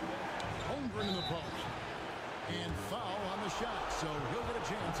 Holmgren in the post. And foul on the shot, so he'll get a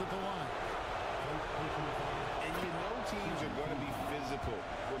chance at the line. And you know teams are going to be physical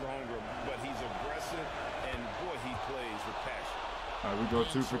with Holmgren, but he's aggressive, and boy, he plays with passion. All right, we go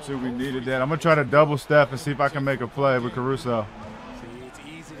 2 for 2. We needed that. I'm going to try to double step and see if I can make a play with Caruso. See, it's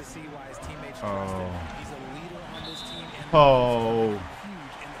easy to see why his teammates trust him. He's a leader on this team and huge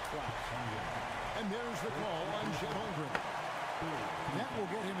in the clutch. And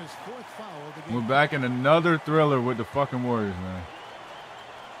We're back in another thriller with the fucking Warriors, man.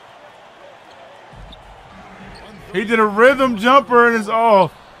 He did a rhythm jumper and it's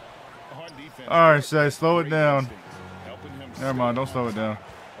off. All right, Shay, slow it down. Never mind, don't slow it down.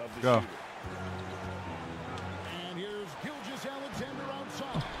 Go. And here's Gilgeous-Alexander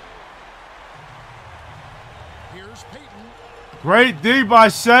outside. Here's Peyton. Great D by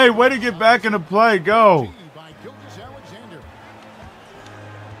Shay. Way to get back into play. Go. By Gilgeous-Alexander.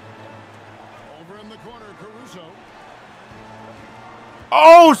 Over in the corner, Caruso.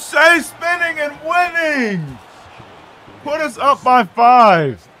 Oh, Shay spinning and winning. Put us up by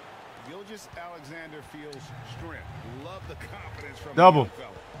 5. Gilgeous-Alexander feels strength. Love the confidence from Double. the NFL.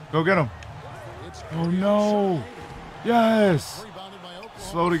 Go get him. Oh, no. Yes.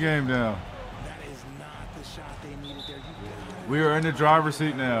 Slow the game down. We are in the driver's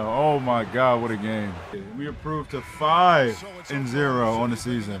seat now. Oh, my God, what a game. We improved to 5-0 on the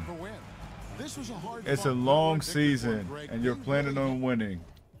season. It's a long season, and you're planning on winning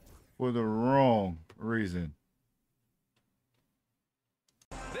for the wrong reason.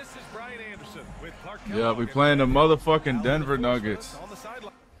 This is Brian Anderson with Clark. Yeah, we playing the motherfucking Denver Nuggets.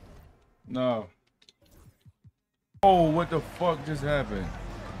 No. Oh, what the fuck just happened?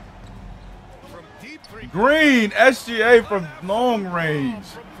 Green, SGA from long range.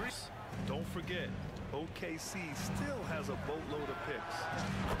 Don't forget, OKC still has a boatload of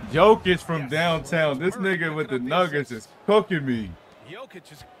picks. Jokic from downtown. This nigga with the Nuggets is cooking me. Jokic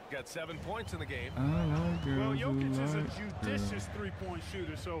has got 7 points in the game. Well, Jokic is a judicious three-point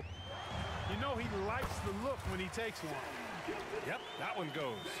shooter, so you know he likes the look when he takes one. Yep, that one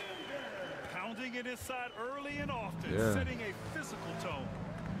goes. Pounding it inside early and often, Yeah. setting a physical tone.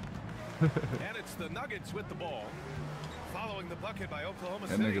 And it's the Nuggets with the ball. Following the bucket by Oklahoma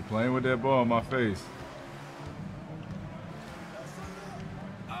That City. nigga playing with that ball in my face.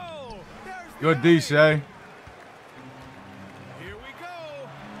 Oh, there's the Good D, Shay. Here we go.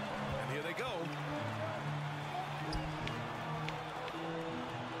 And here they go.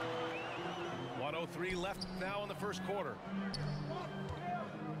 .103 left now in the first quarter.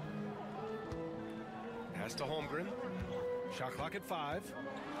 Pass to Holmgren. Shot clock at 5.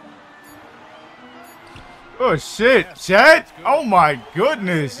 Oh, shit. Chet? Oh, my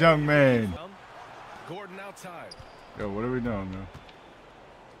goodness, young man. Gordon outside. Yo, what are we doing, man?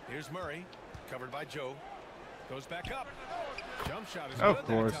 Here's Murray, covered by Joe. Goes back up. Jump shot is Of good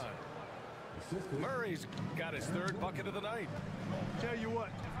course. that time. Murray's got his 3rd bucket of the night. Tell you what,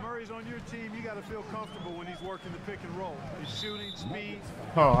 if Murray's on your team, you got to feel comfortable when he's working the pick and roll. His shooting, speed,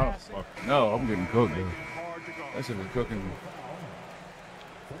 Oh, I don't passing. fuck. No, I'm getting cooked, dude. Hard to guard. That shit was cooking me.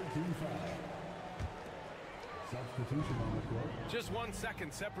 Just 1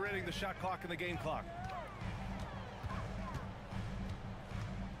 second separating the shot clock and the game clock.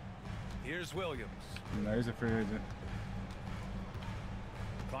 Here's Williams. No, he's a free agent.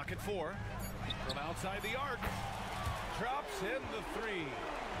 Clock at 4. From outside the arc. Drops in the 3.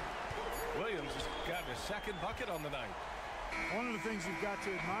 Williams has got his 2nd bucket on the night. One of the things you've got to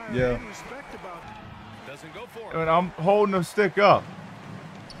admire Yeah. and respect about him. Doesn't go for it. And I'm holding the stick up.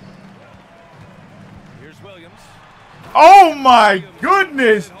 Here's Williams. Oh, my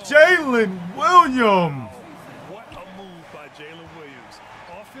goodness. Jalen Williams. What a move by Jalen Williams.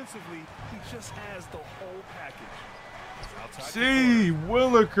 Offensively, he just has the whole package. Outside Gee,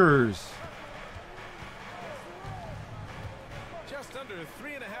 Willikers. Just under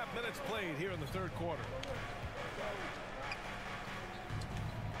 3.5 minutes played here in the 3rd quarter.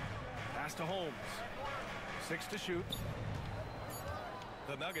 Pass to Holmes. 6 to shoot.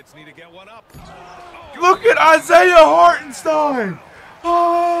 The Nuggets need to get one up. Look at Isaiah Hartenstein.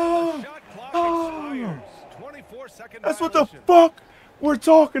 Oh, Shot clock oh. expires. 24-second That's what the violation. fuck we're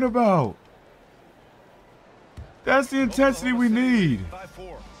talking about. That's the intensity we Oklahoma City need. by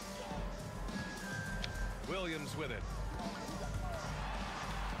 4. Williams with it.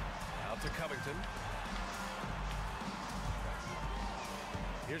 Out to Covington.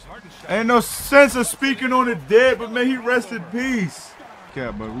 Here's Hartenstein. Ain't no sense of speaking on the dead, but may he rest in peace.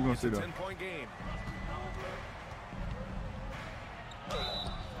 Yeah, but we're gonna see that. 10-point game.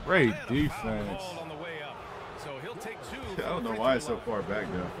 Great And a foul defense. called on the way up. So he'll take 2. I don't know why it's so far back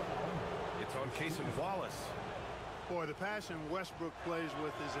though. It's on Cason Wallace. Boy, the passion Westbrook plays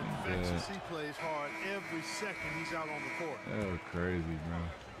with is infectious. He plays hard every second he's out on the court. That was crazy,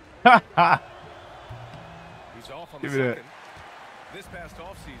 bro. He's off on Give the me that. second. This past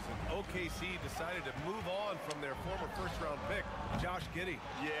offseason, OKC decided to move on from their former first-round pick, Josh Giddey.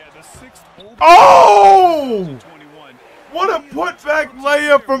 Yeah, the 6th overall Oh! 21. What a putback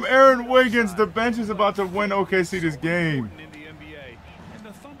layup from Aaron Wiggins. The bench is about to win OKC this game. In the NBA, and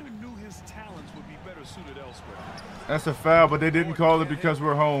the Thunder knew his talents That's a foul, but they didn't call it because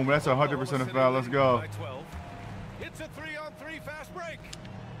we're home. That's 100% a foul. Let's go. It's a 3-on-3 fast break.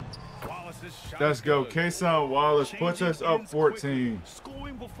 Wallace's shot. Let's go. Kason Wallace puts us up 14.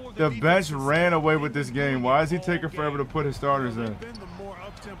 The bench ran away with this game. Why is he taking forever to put his starters in? They've been the more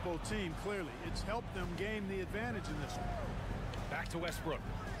up-tempo team, clearly. It's helped them gain the advantage in this one. Back to Westbrook.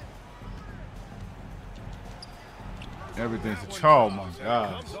 Everything's a oh my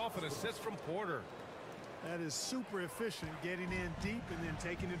God. Comes off an assist from Porter. That is super efficient, getting in deep and then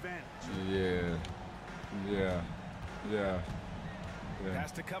taking advantage. Yeah.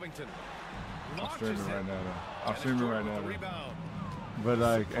 Pass to Covington. I'm streaming right now, though. I'm streaming right now, though. But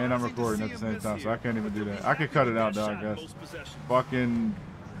like, and I'm recording at the same time, so I can't even do that. I could cut it out, though, I guess. Fucking.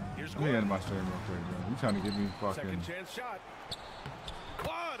 Let me end my stream real quick, bro. You trying to get me fucking. Second chance shot.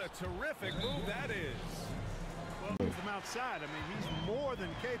 What a terrific move that is. Well, from outside, I mean, he's more than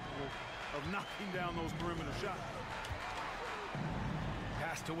capable of knocking down those perimeter shots.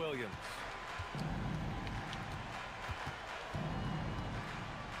 Pass to Williams.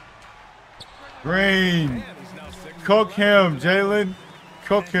 Green. Cook him, Jalen.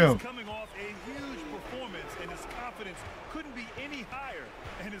 Cook him. He's coming off a huge performance, and his confidence couldn't be any higher,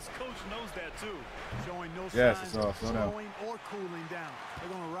 and his coach knows that too. Showing no Yes, signs it's off. of Slow down. slowing or cooling down. They're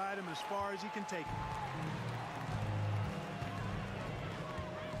going to ride him as far as he can take him.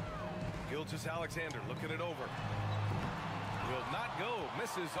 Gilgeous-Alexander looking it over. Will not go.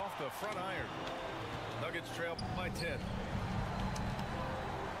 Misses off the front iron. Nuggets trail by 10.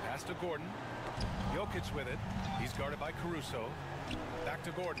 Pass to Gordon. Jokic with it. He's guarded by Caruso. Back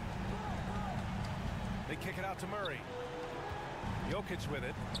to Gordon. They kick it out to Murray. Jokic with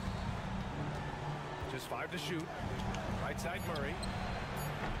it. Just 5 to shoot. Right side Murray.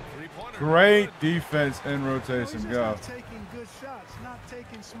 Three-pointer. Great defense in rotation. He's Go. not taking good shots, not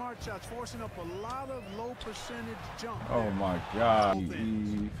taking smart shots, forcing up a lot of low percentage jump. Oh my God.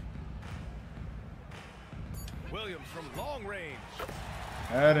 Eve. Williams from long range.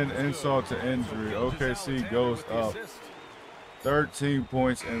 Add an insult to injury. OKC goes up 13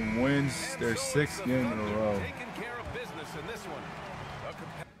 points and wins their 6th game in a row. Taking care of business in this one.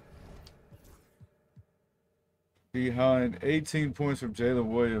 Behind 18 points from Jalen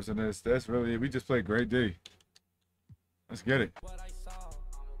Williams, and that's really it. We just played great D. Let's get it.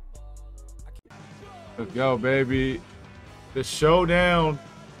 Let's go, baby. The showdown.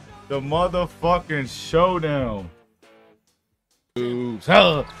 The motherfucking showdown.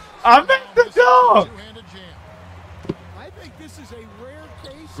 I made the dog. I think this is a rare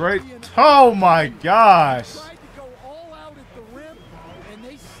case. Great. Oh my gosh. Tried to go all out at the rim, and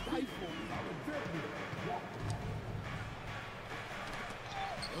they stifled.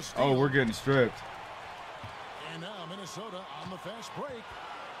 Oh, we're getting stripped. And now Minnesota on the fast break.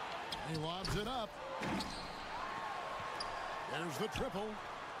 He lobs it up. There's the triple.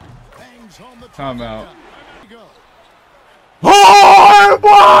 Bangs home the timeout. Go. Oh,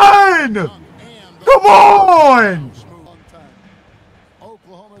 I won! Come on!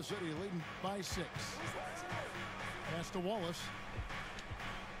 Oklahoma City leading by 6. Pass to Wallace.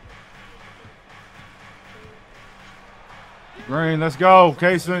 Green, let's go,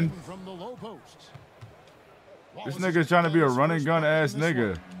 Kason. From the low post. This nigga's trying to be a running gun ass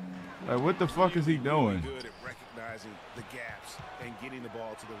nigga. Like, what the fuck is he doing? Good at recognizing the gaps and getting the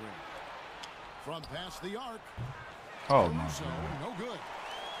ball to the rim. From past the arc. Oh my. No good.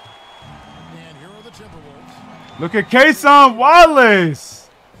 And here are the Timberwolves. Look at Kason Wallace.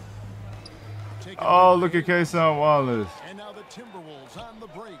 Oh, look at Kason Wallace. And now the Timberwolves on the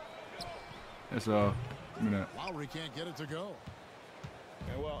break. That's all. Lowry can't get it to go.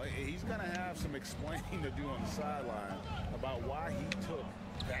 Yeah, well, he's going to have some explaining to do on the sideline about why he took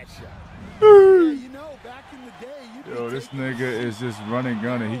that shot. Yeah, you know, back in the day, Yo, this nigga is just running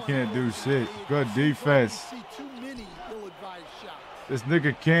gunning. He can't do shit. Good defense. see too many ill-advised shots. This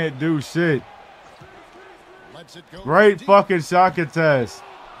nigga can't do shit. Lets it go. Great fucking shot contest.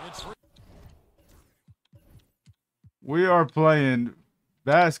 We are playing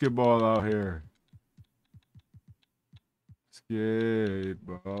basketball out here. Skateball.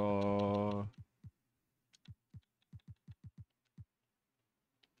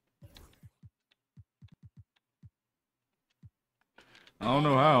 I don't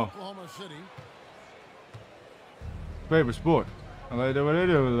know how. Oklahoma City. Favorite sport. I like the way they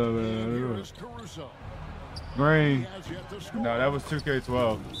do it. Green. No, that was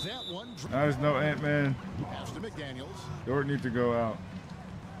 2K12. There's no Ant-Man. Dort needs to go out.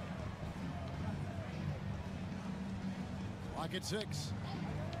 Lock at 6.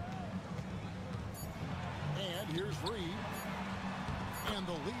 And here's Reed. And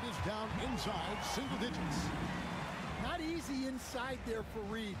the lead is down inside single digits. not easy inside there for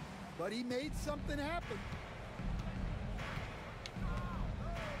Reed, but he made something happen.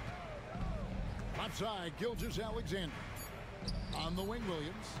 Left side, Gilgeous-Alexander. On the wing,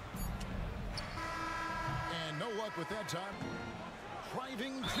 Williams. And no luck with that time.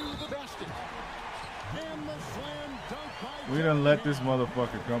 Driving to the basket. And the slam dunk by We done let this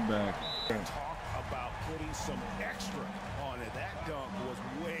motherfucker come back. Talk about putting some extra on it. That dunk was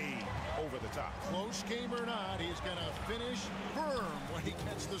way over the top. Close game or not, he's going to finish firm when he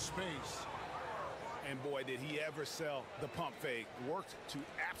gets the space. And boy, did he ever sell the pump fake. Worked to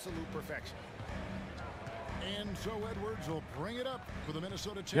absolute perfection. And so Edwards will bring it up for the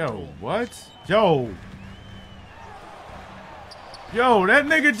Minnesota Yo, Timberwolves. what? Yo, that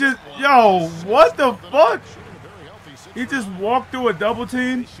nigga just, yo, what the fuck? He just walked through a double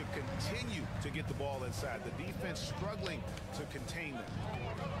team. They should continue to get the ball inside. The defense struggling to contain them.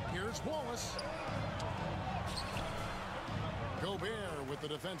 Here's Wallace. Gobert with the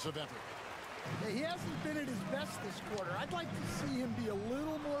defensive effort. Yeah, he hasn't been at his best this quarter. I'd like to see him be a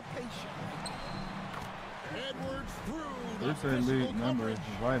little more patient. Edwards through the This ain't physical number. coverage.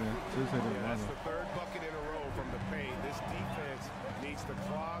 That's the third bucket in a row from the paint. This defense needs to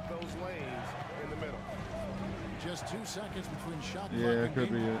clog those lanes in the middle. Just 2 seconds between shot clock Yeah, and it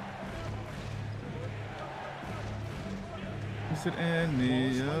could be game. it. He said, and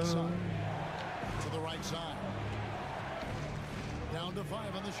Wallace right side. To the right side. Down to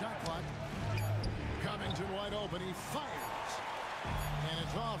 5 on the shot clock. Covington wide open. He fires. And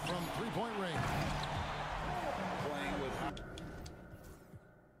it's off from three-point range. Playing with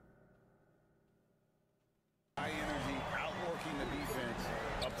high energy, outworking the defense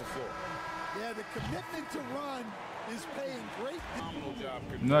up the floor. Yeah, the commitment to run is paying great. Phenomenal job.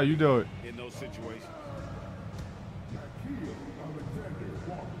 No, you do it. In those situations.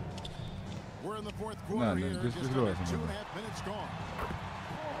 We're in the fourth quarter Nah, here. just Just go under ahead, 2.5 minutes gone.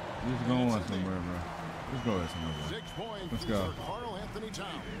 Just go on somewhere, bro. Just go somewhere, bro. 6 points Let's go. for Karl Anthony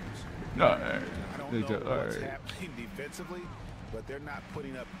Towns. No, I don't know all what's right. happening defensively, but they're not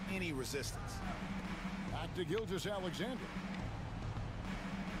putting up any resistance. Back to Gilgeous-Alexander.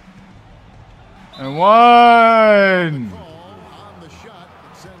 And one. Call on the shot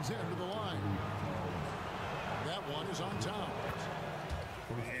that sends him to the line. That one is on Towns.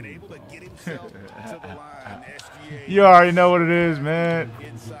 And able to get himself to the line. SGA You already know what it is, man.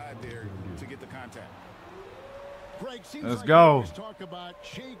 inside there to get the contact. Greg, seems Let's like go. we always talk about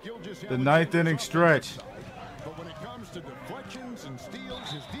Shea The ninth inning stretch. But when it comes to deflections and steals,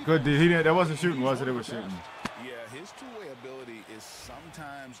 his defense Good. He didn't. That wasn't shooting, was it? It was shooting. Yeah, his two-way ability is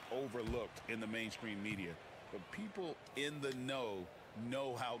sometimes overlooked in the mainstream media, but people in the know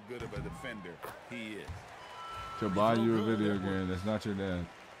how good of a defender he is. To buy you a video game, that's not your dad.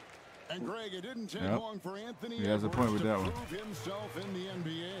 And Greg, it didn't take Yep. long for Anthony He has a point with Edwards that to one. prove himself in the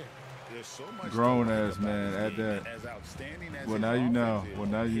NBA. There's so much Grown to like ass about man, his add game. that. As outstanding as Well, his now you know. offense is, Well,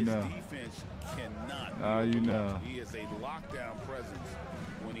 now you his know. defense cannot be Now you overlooked. know. He is a lockdown presence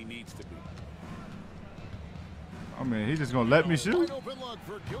when he needs to be. I mean, he's just gonna let me shoot. Wide open look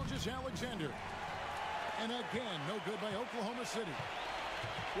for Gilgeous-Alexander. And again, no good by Oklahoma City.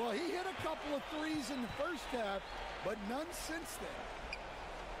 Well, he hit a couple of threes in the first half, but none since then.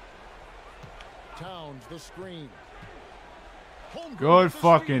 Towns, the screen. Holmgren Good with the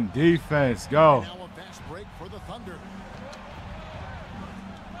fucking steal. defense. Go. Now a fast break for the Thunder.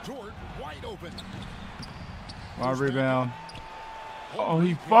 Jordan wide open. My rebound. Oh,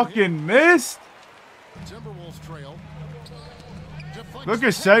 he fucking missed. Timberwolves trail. Deflects Look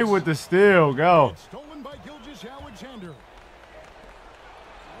at Shea with the steal. Go. stolen by Gilgeous-Alexander.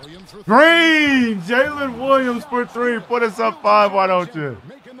 Williams for Green. Jalen Williams for 3. Put us up 5. Why don't you?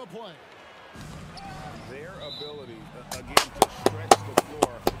 making the play. Their ability, again, to stretch the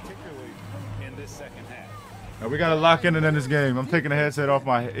floor, particularly in this second half. Now we gotta lock in and end this game. I'm taking the headset off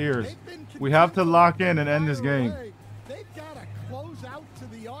my ears. We have to lock in and end this game. They've got to close out to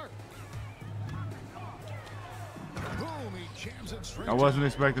the arc. Boom, he jams it straight I wasn't down.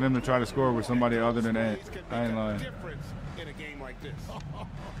 expecting him to try to score with somebody other than Ant. I ain't lying. Difference in a game like this.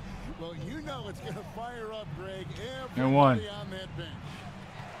 Well, you know it's going to fire up, Greg. And one. Everybody on that bench.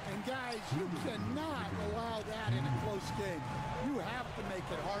 And guys, you cannot allow that in a close game. You have to make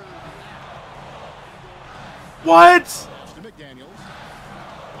it harder than that. What? Pass to McDaniels.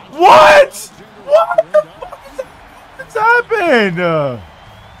 What? What? What's happened? And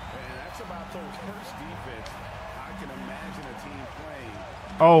that's about the worst defense I can imagine a team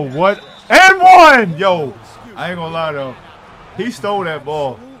playing. Oh, what? And one! Yo, I ain't gonna lie though. He stole that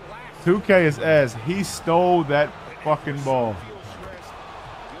ball. 2K is ass. He stole that fucking ball.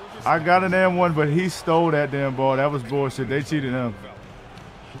 I got an and one, but he stole that damn ball. That was bullshit. They cheated him.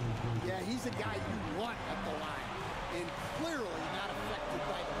 Yeah, he's a guy you want at the line, and clearly not affected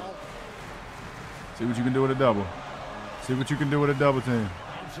by the moment. See what you can do with a double. See what you can do with a double team.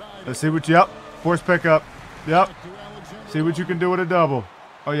 Let's see what you, yep. Force pickup. Yep. See what you can do with a double.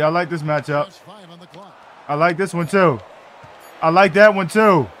 Oh, yeah, I like this matchup. I like this one, too. I like that one,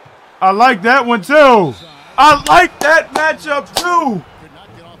 too. I like that one, too. I like that matchup, too.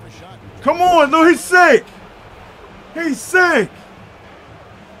 Come on, Lou. He's sick. He's sick.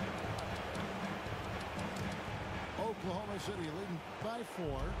 Oklahoma City leading by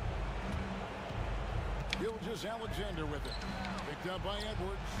 4. Gilgeous-Alexander with it. Picked up by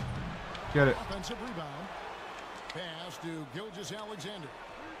Edwards. Get it. Offensive rebound. Pass to Gilgeous-Alexander.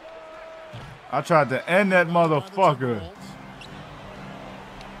 I tried to end that motherfucker. Here's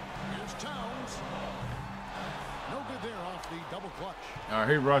Towns. No good there off the double clutch. All right,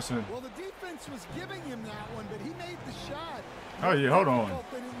 he rushing. Well, the defense was giving him that one, but he made the shot. Oh, yeah, hold on.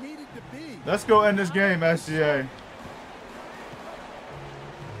 Than it needed to be. Let's go end this game, SGA.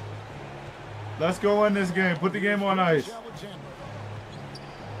 Let's go end this game. Put the game on ice. Pass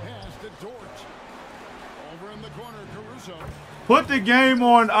to Dort. Over in the corner, Caruso. Put the game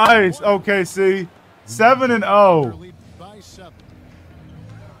on ice, OKC. 7-0. Lead by 7.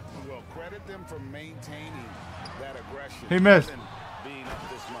 Well, credit them for maintaining that aggression. He missed. Being up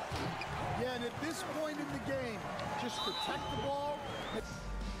this much. Yeah, and at this point in the game, just protect the ball.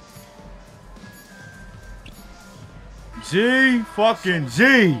 G fucking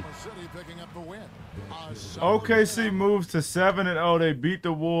G. City picking up the win. OKC moves to 7-0. They beat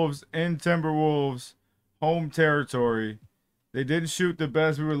the Wolves in Timberwolves home territory. They didn't shoot the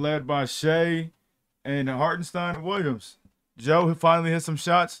best. We were led by Shea and Hartenstein and Williams. Joe finally hit some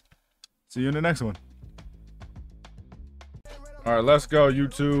shots. See you in the next one. All right, let's go,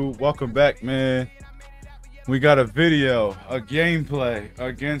 YouTube. Welcome back, man. We got a video, a gameplay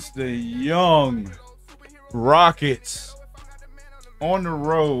against the young Rockets on the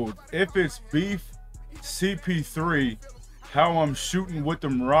road. If it's beef CP3, how I'm shooting with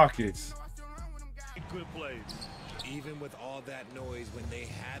them Rockets. Good plays. Even with all that noise, when they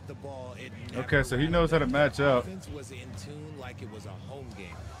had the ball, it Okay, so he knows how to match up. Offense was in tune like it was a home game.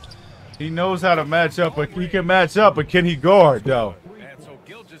 He knows how to match up, but he can match up, but can he guard, though?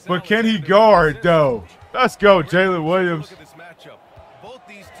 But can he guard, though? Let's go, Jalen Williams. Look at this matchup. Both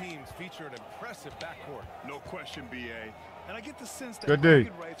these teams feature an impressive backcourt. No question, BA. And I get the sense that Good D.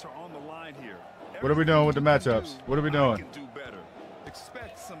 bragging rights are on the line here. What are we doing with the matchups? What are we I doing? can do better.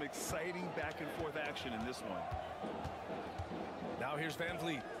 Expect some exciting back and forth action in this one. Now here's Van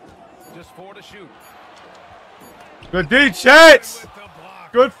Vliet. Just 4 to shoot. Good D, Chance.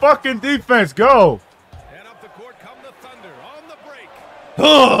 Good fucking defense. Go. And up the court come the Thunder on the break.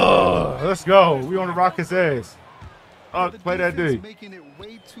 Let's go. We on the Rockets' ass. Play that D. Making it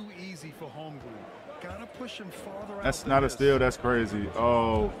way too easy for home group. Gotta push him farther out. That's not a steal. That's crazy.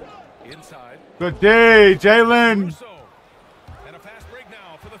 Oh. Inside. Good D, Jalen. And a fast break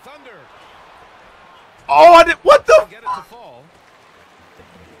now for the Thunder. Oh, I did. What the? Get it to fall.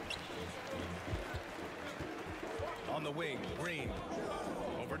 On the wing, Green.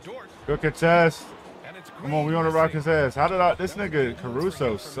 Over Dort. Good contest. And it's Come on, we on the Rockets' ass. How did I? This nigga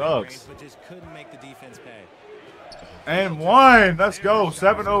Caruso sucks. But just couldn't make the defense pay. And one. Let's go.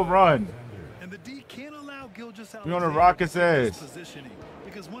 7-0 run. And the D can't allow Gilgeous-Alexander We on the Rockets' ass. positioning,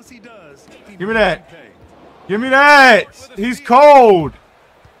 because once he does, he Give me knows that. he can pay. Give me that. He's cold.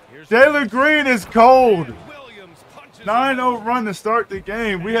 Jalen Green is cold. 9-0 run to start the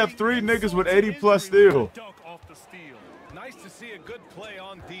game. We have 3 niggas with 80+ steal. Dunk off the steal. Nice to see a good play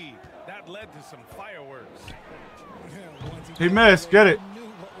on D. That led to some fireworks. He missed. Get it.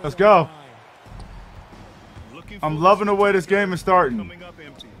 Let's go. Looking I'm for loving the way this game is starting. coming up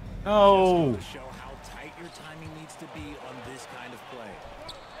empty. No. To show how tight your timing needs to be on this kind of play.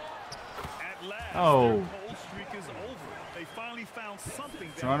 At last, Oh. their cold streak is over. They finally found something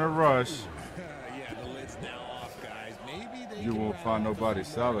that Trying to rush. Yeah, the lid's now off, guys. Maybe they You can won't find rally nobody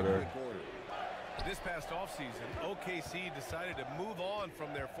from solid the there. quarter. This past offseason, OKC decided to move on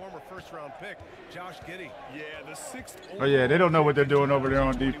from their former first-round pick, Josh Giddey. Yeah, the 6th Oh, yeah, they don't know what they're doing over there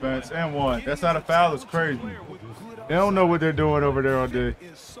on defense. And one. That's not a foul. It's crazy. They don't know what they're doing over there on D.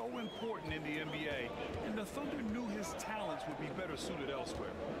 is so important in the NBA, and the Thunder knew his talents would be better suited elsewhere.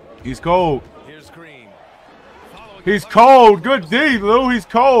 He's cold. Here's Green. He's cold. Good D, Lou. He's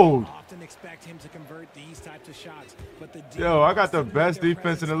cold. Often expect him to convert these types of shots, but the Yo, I got the best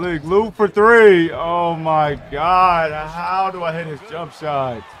defense in the league. Lou for 3. Oh, my God. How do I hit his jump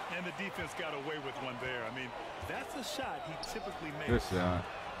shot? And the defense got away with one there. I mean, that's a shot he typically makes. Good shot.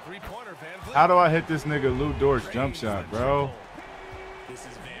 Three-pointer, Van Vliet. How do I hit this nigga Lou Dort's jump shot, bro? This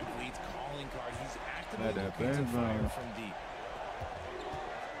is Van Vliet's calling card. He's actively Let that looking to bend fire run. from deep.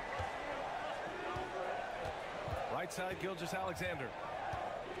 Right side, Gilgeous-Alexander.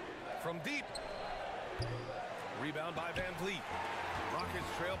 From deep. Rebound by Van Vliet. Rockets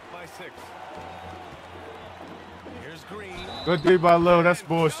trail by 6. Here's Green. Good D by Lou. That's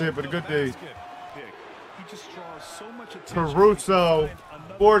bullshit, but a good D. He just draws so much attention. Caruso,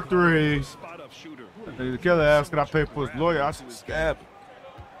 4 threes. Spot-up shooter. The killer asked, "Can I pay for his lawyer?" I should stab him.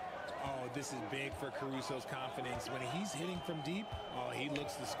 Oh, this is big for Caruso's confidence. When he's hitting from deep, oh, he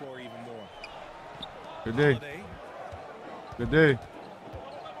looks to score even more. Good D. Good D.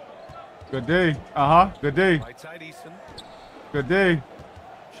 Good D. Good D. Right side, Easton. Good D.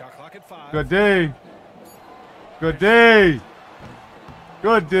 Shot clock at 5. Good D. Good D.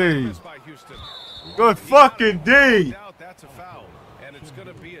 Good D. Missed by Houston. Good fucking D. That's a foul, and it's going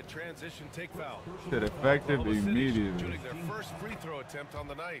to be a transition take foul. Shit effective Oklahoma City immediately. shooting their first free throw attempt on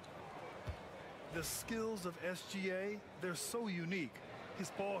the night. The skills of SGA, they're so unique. His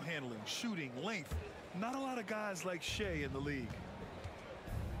ball handling, shooting, length. Not a lot of guys like Shea in the league.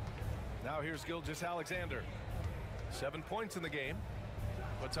 Now here's Gilgeous-Alexander. 7 points in the game.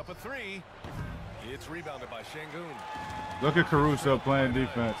 Puts up a 3. It's rebounded by Şengün. Look at Caruso playing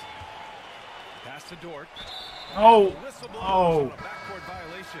defense. Pass to Dort. Oh. Whistle blows Oh. on a backcourt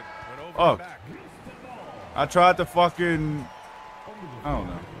violation. Went over Oh. and back. I tried to fucking. I don't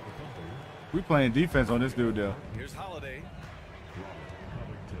know. We playing defense on this dude though. Here's Holiday.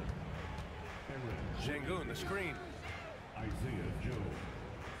 Şengün, the screen.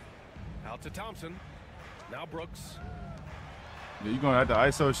 Out to Thompson. Now Brooks. Yeah, you're gonna have to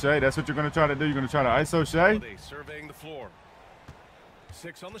ISO Shea. That's what you're gonna try to do. You're gonna try to ISO Shea. Holiday surveying the floor.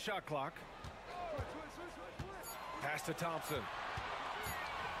 6 on the shot clock. Pass to Thompson.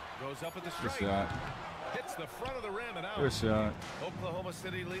 Goes up at the Good straight. shot. Hits the front of the rim and out. Good shot. Oklahoma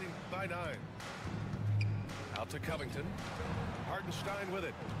City leading by 9. Out to Covington. Hartenstein with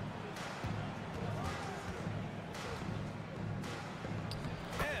it.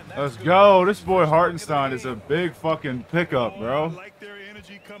 Let's go. This boy Hartenstein is a big fucking pickup, bro. I like their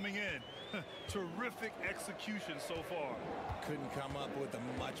energy coming in. Terrific execution so far. Couldn't come up with a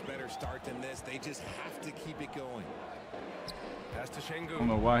much better start than this. They just have to keep it going. Pass to I don't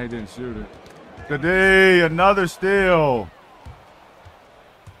know Şengün. why he didn't shoot it. Good D. Another steal.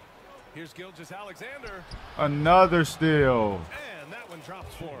 Here's Gilgeous-Alexander. Another steal. And that one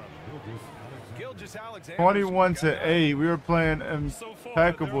drops for him. Gilgeous-Alexander. 21 to 8. We were playing So far,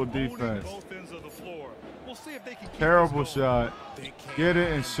 impeccable they're owning defense. both ends of the floor. We'll see if they can keep Terrible this going. shot. Get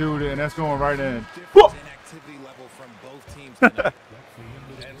it and shoot it, and that's going right in. Difference in activity level from both teams tonight.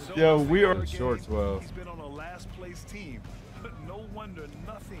 And so Yo, is the we are other game. short 12. He's been on a last place team. No wonder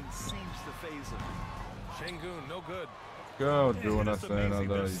nothing seems to phase him. Şengün, no good. Go do what I It's say, I amazing.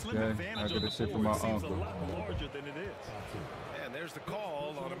 Their love slim you, okay? advantage I on get the this shit from board my seems a uncle. lot larger than it is. And there's the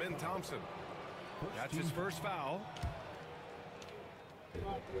call on Amin Thompson. That's his first foul.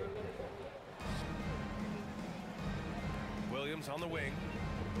 Williams on the wing.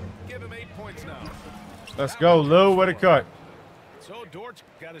 Give him 8 points now. Let's go, Lou. What a cut. So Dort's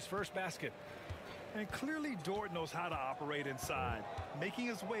got his first basket. And clearly Dort knows how to operate inside, making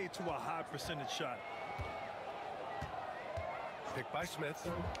his way to a high percentage shot. Picked by Smith.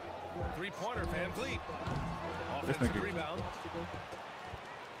 Three-pointer, Van Vliet. This Offensive nigga. rebound.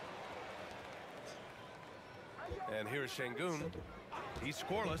 And here's Şengün. He's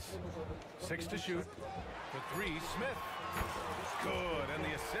scoreless. 6 to shoot. For 3, Smith. Good, and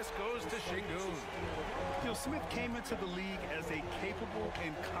the assist goes to Şengün. You know, Smith came into the league as a capable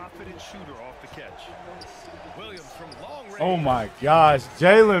and confident shooter off the catch. Williams from long range. Oh my gosh.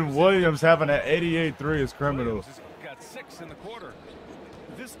 Jalen Williams having an 88-3 is criminal. Williams has got 6 in the quarter.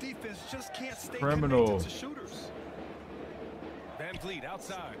 This defense just can't stay Criminal. connected to shooters. Van Vliet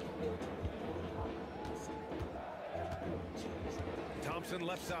outside. Thompson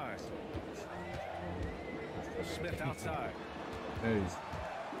left side. Smith outside. Hey.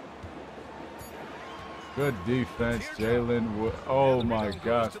 Good defense, Jalen. Oh my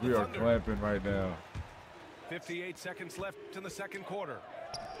gosh, we are clamping right now. 58 seconds left in the second quarter.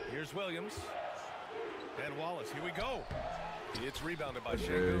 Here's Williams. And Wallace, here we go. It's rebounded by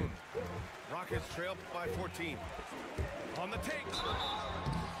Şengün. Rockets trail by 14. On the take.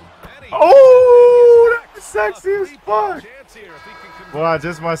 Oh, that's sexy as fuck. Boy, I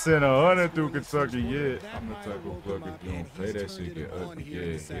just might send 100 through Kentucky. Yeah, I'm the type of plug if you don't pay that shit, get ugly. Yeah,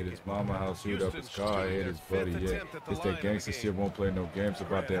 hit his mama house, shoot up his car, hit his buddy. Yeah, it's that gangster shit, won't play no games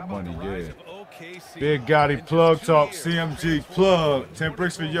about that money. Yeah. KC. Big Gotti plug talk, CMG plug. 10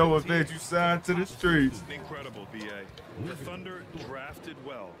 bricks for yo event you signed to the streets. Incredible, BA. The Thunder drafted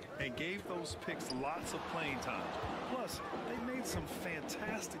well and gave those picks lots of playing time. Plus, they made some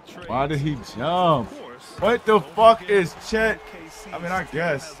fantastic trades. Why did he jump? What the fuck is Chet? I mean, I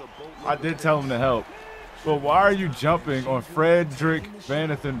guess I did tell him to help. But why are you jumping on Frederick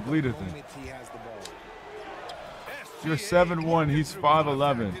Vanathan Bleedathan? You're 7'1", he's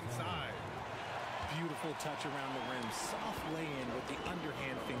 5'11". Beautiful touch around the rim. Soft lay-in with the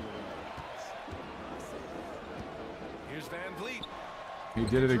underhand finger. Here's Van Vliet. He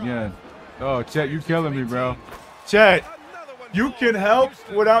did it again. Oh, Chet, you killing me, bro. Chet, you can help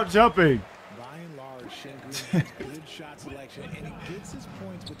without jumping. By and large, Şengün has good shot selection, and he gets his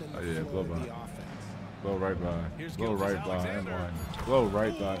points within the flow of the offense. Blow right by. Blow right by. And one. Blow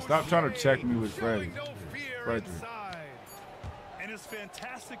right by. Stop trying to check me with Freddie. Frederick. And his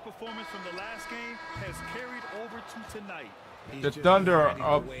fantastic performance from the last game has carried over to tonight. The Thunder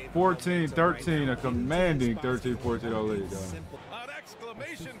are up 14-13, a commanding 13-14 lead. An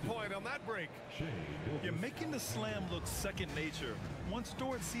exclamation point on that break. You're making the slam look second nature. Once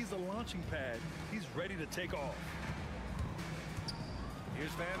Dort sees the launching pad, he's ready to take off.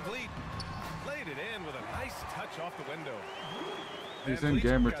 Here's Van Vliet. Laid it in with a nice touch off the window. He's in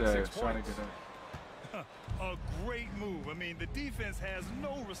gamer tags trying to get in. A great move. I mean, the defense has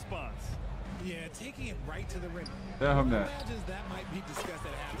no response. Yeah, taking it right to the rim. Tell him that. That might be discussed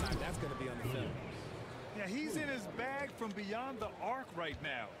at halftime. That's going to be on the film. Yeah, he's in his bag from beyond the arc right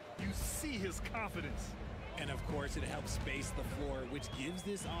now. You see his confidence. And of course, it helps space the floor, which gives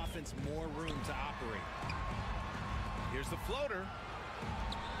this offense more room to operate. Here's the floater.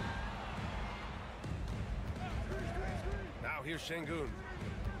 Now here's Şengün.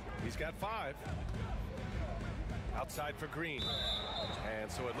 He's got 5. Outside for Green.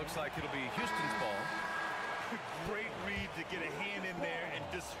 And so it looks like it'll be Houston's ball. Great read to get a hand in there and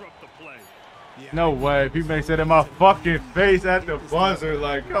disrupt the play. Yeah, no way. If he makes it in my fucking face at the buzzer,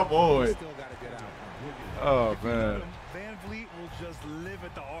 like, come on. Oh, man. Van Vliet will just live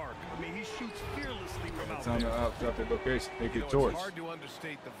at the arc. I mean, he shoots fearlessly from out It's on the outside location. They get torched. It's hard to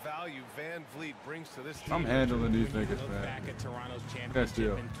understate the value Van Vliet brings to this team. I'm handling these niggas, man. Back at Toronto's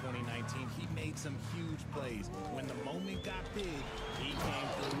championship in 2019, he made some huge plays. When the moment got big, he came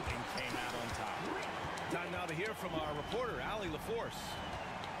through and came out on top. Time now to hear from our reporter, Allie LaForce.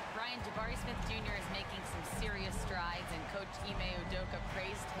 Brian, Jabari Smith Jr. is making some serious strides, and Coach Ime Udoka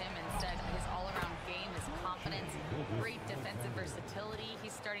praised him and said his all-around game, his confidence, great defensive versatility.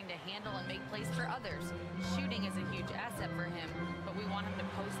 He's starting to handle and make plays for others. Shooting is a huge asset for him, but we want him to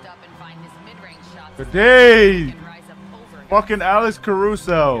post up and find his mid-range shots. Today, fucking Alex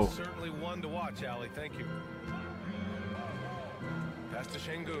Caruso. He's certainly one to watch, Allie. Thank you. Pass to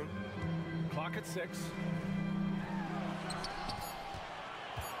Şengün. Clock at 6.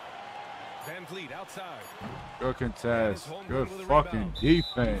 Van Vliet outside. Good contest. Good fucking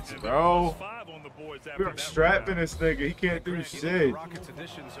defense, bro. We're strapping this nigga. He can't do shit. Rockets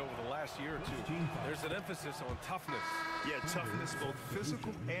additions over the last year or two. There's an emphasis on toughness. Yeah, toughness, both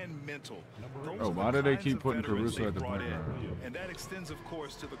physical and mental. Oh, why do they keep putting Caruso at the point guard? And that extends, of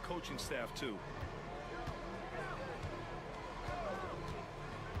course, to the coaching staff, too.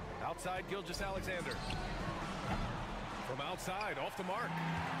 Outside, Gilgeous-Alexander. From outside, off the mark.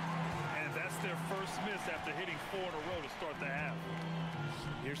 And that's their first miss after hitting 4 in a row to start the half.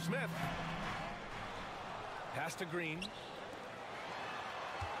 Here's Smith. Pass to Green.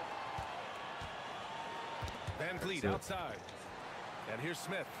 Van Vliet outside. And here's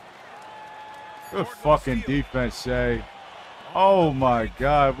Smith. Good fucking defense, Shea. Oh my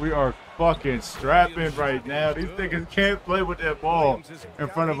God, we are fucking strapping right now. These niggas can't play with that ball in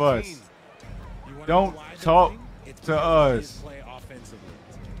front of us. Don't talk to us.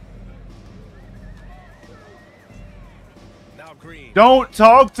 Green. Don't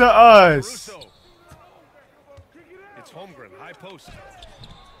talk to us. It's Holmgren, high post.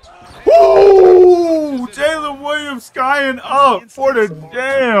 Woo! Jalen Williams skying up for the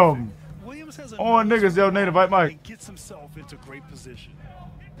jam. On niggas, yo, native bite Mike. Gets himself into great position.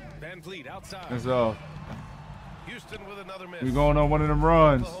 Van Vliet outside. That's all. Houston with another miss. We going on one of them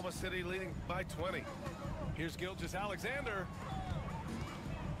runs. Oklahoma City leading by 20. Here's Gilgeous-Alexander.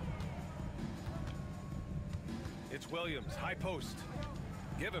 It's Williams, high post.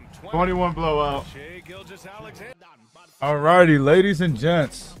 Give him 21 blowout. Shai Gilgeous-Alexander. Alrighty, ladies and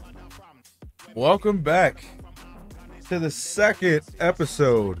gents. Welcome back to the second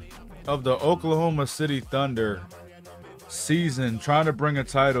episode of the Oklahoma City Thunder season, trying to bring a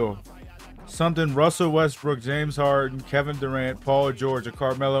title Something Russell Westbrook, James Harden, Kevin Durant, Paul George, and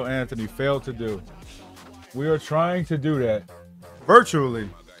Carmelo Anthony failed to do. We are trying to do that virtually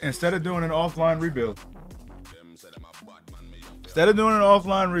instead of doing an offline rebuild. Instead of doing an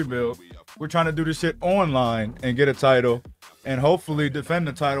offline rebuild, we're trying to do this shit online and get a title and hopefully defend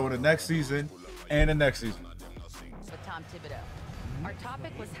the title in the next season and the next season. With Tom Thibodeau. Our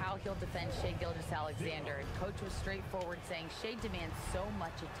topic was how he'll defend Shai Gilgeous-Alexander, and Coach was straightforward, saying Shai demands so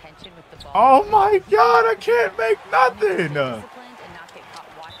much attention with the ball. Oh my God, I can't make nothing. Disciplined and not get caught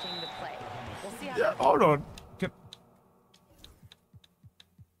watching the play. We'll see how Yeah, hold on.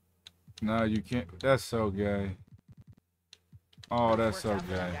 No, you can't. That's so gay. Oh, that's so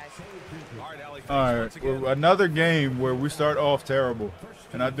gay. All right, well, another game where we start off terrible,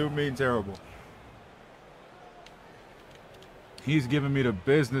 and I do mean terrible. He's giving me the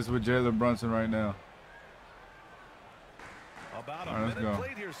business with Jalen Brunson right now. About All right, let's go.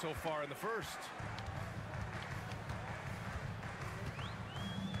 played here so far in the first.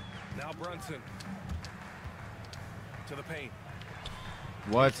 Now Brunson to the paint.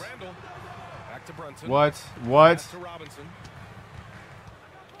 What? Randall, back to Brunson. What? Pass to Robinson.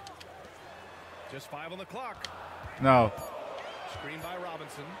 Just 5 on the clock. No. Screen by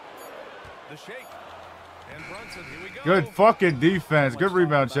Robinson. The shake. And Brunson, here we go. Good fucking defense. Good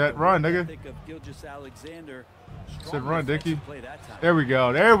rebound, chat. Run, nigga. Think of Gilgeous-Alexander. Said run, Dickie. There we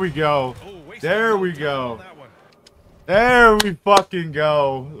go. There we go. There we go. There we fucking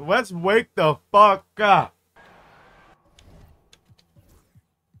go. Let's wake the fuck up.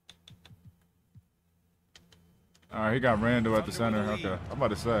 All right, he got Randall at the center. Okay, I'm about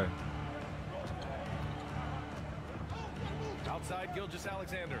to say. Outside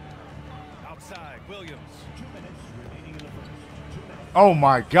Gilgeous-Alexander. Outside Williams. Oh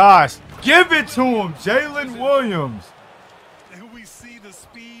my gosh. Give it to him, Jalen Williams. And we see the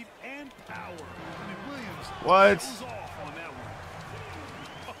speed and power. I mean, Williams What? goes off on that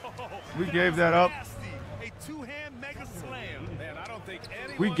one. We gave that up. A two-hand mega slam. Man, I don't think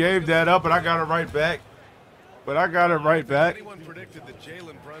anyone We gave that up, but I got it right back. But I got it right back. anyone predicted that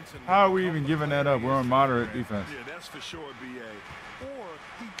Jalen Brunson. How are we even giving that up? We're on moderate defense. Yeah, that's for sure, B.A. Or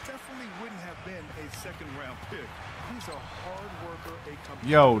he definitely wouldn't have been a second-round pick. He's a hard worker, a competitor.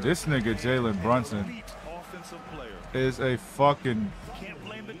 Yo, this nigga Jalen Brunson Elite offensive player. is a fucking Can't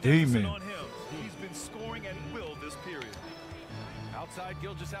blame the demon. on him. He's been scoring at will this period. Outside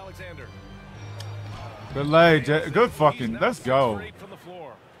Gilgeous-Alexander. Good lay, good fucking. Let's go.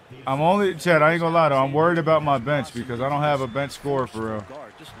 I'm only, Chad, I ain't gonna lie though, I'm worried about my bench because I don't have a bench scorer for real.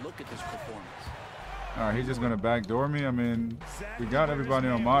 Just look at this performance. All right, he's just gonna backdoor me. I mean, we got everybody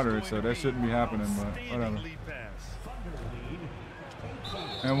on moderate, so that shouldn't be happening, but whatever.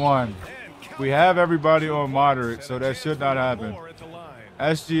 And one. We have everybody on moderate, so that should not happen.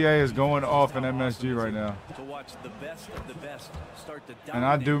 SGA is going off in MSG right now. To watch the best of the best start to And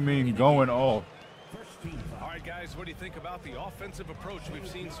I do mean going off. All right, guys, what do you think about the offensive approach we've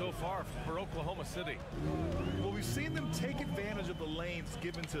seen so far for Oklahoma City? Well, we've seen them take advantage of the lanes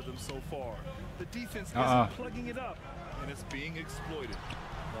given to them so far. The defense isn't plugging it up, and it's being exploited.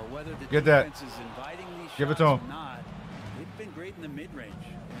 Well, whether the Get that. defense is inviting these Give it shots to or him. not, they've been great in the mid-range.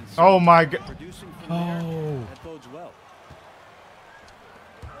 Oh my God. Producing from there, that bodes well.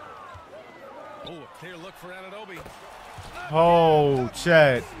 Oh, a clear look for Anunoby. Oh,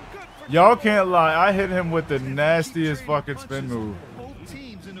 Chad. Y'all can't lie. I hit him with the nastiest fucking spin move. Both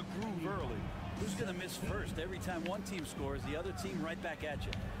teams in a groove early. Who's going to miss first? Every time one team scores, the other team right back at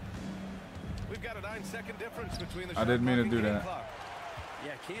you. We've got a 9-second difference between the I didn't mean to do game that. clock.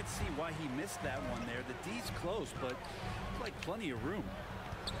 Yeah, can't see why he missed that one there. The D's close, but like plenty of room.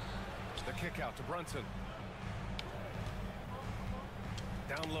 The kick out to Brunson.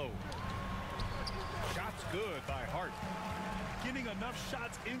 Down low. Shots good by Hart. Getting enough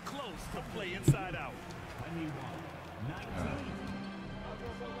shots in close to play inside out.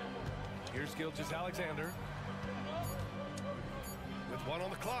 Here's Gilgeous-Alexander. With 1 on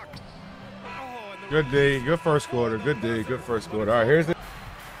the clock. Oh, and the Good D. Good first quarter. Good D. Good first quarter. All right, here's the.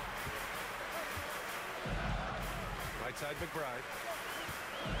 right side McBride.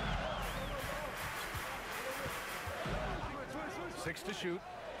 Six to shoot.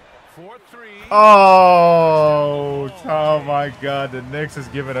 4-3. Oh my God. The Knicks is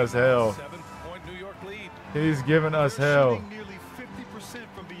giving us hell. 7-point New York lead. He's giving us hell. Shooting nearly 50%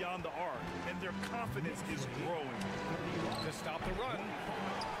 from beyond the arc, and their confidence is growing. To stop the run.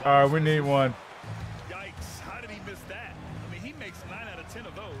 All right, we need one. Yikes, how did he miss that? I mean, he makes 9 out of 10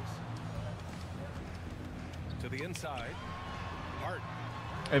 of those. To the inside. Hart.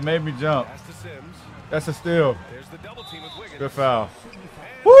 It made me jump. Pass to Sims. That's a steal. There's the double team with Wiggins. Good foul.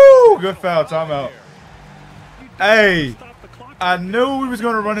 Woo! Woo! Good foul. Timeout. Hey, I knew we was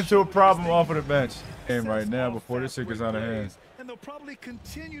going to run into a problem off of the bench. Game right now before this shit gets out of hand. And they'll probably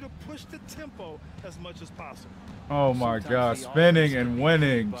continue to push the tempo as much as possible. Oh my God, spinning and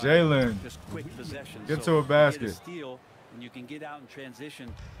winning. Jalen, get to a basket. And you can get out in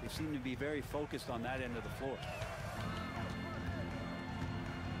transition. They seem to be very focused on that end of the floor.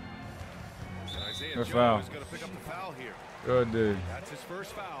 Good foul. Going to pick up the foul here. Good dude. That's his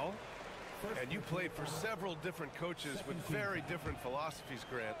first foul. And you played for several different coaches with very different philosophies,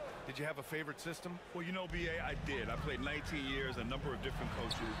 Grant. Did you have a favorite system? Well, you know, BA, I did. I played 19 years, a number of different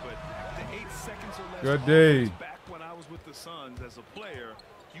coaches, but the 8 seconds or less good day. Back when I was with the Suns as a player,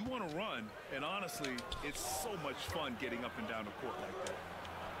 you want to run, and honestly, it's so much fun getting up and down the court like that.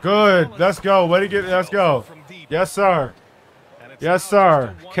 Good. Let's go. Way to get. Let's go. Yes, sir. Yes,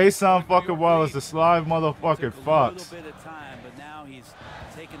 sir. Kason fucking Wallace, the slide motherfucking fox. A little bit of time, but now he's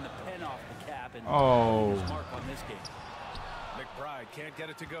taking the pen off the cap and his mark on this game. McBride can't get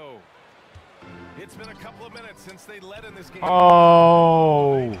it to go. It's been a couple of minutes since they led in this game.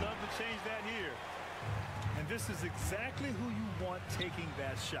 Oh. They'd love to change that here. And this is exactly who you want taking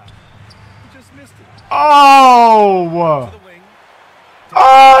that shot. You just missed it. Oh.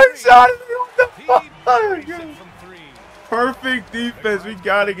 Oh, shot it. Perfect defense. We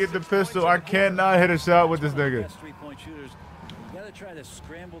got to get the pistol. I cannot hit a shot with this nigga. Three-point shooters. You got to try to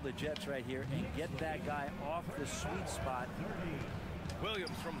scramble the Jets right here and get that guy off the sweet spot.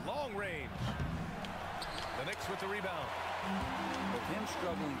 Williams from long range. The Knicks with the rebound. With him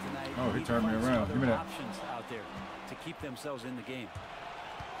struggling tonight, oh, he turned me around. Give me that. Options out there to keep themselves in the game.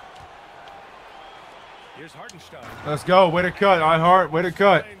 Here's Hartenstein. Let's go. Way to cut. Hart. Way to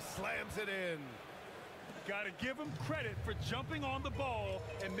cut. Slams it in. Got to give him credit for jumping on the ball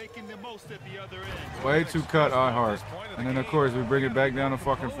and making the most at the other end. Way to cut Hart. And then, of course, we bring it back down to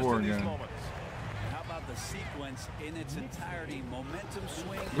fucking 4 again. How about the sequence in its entirety? Momentum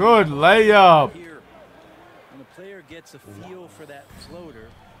swing. Good layup. Here, when the player gets a feel for that floater,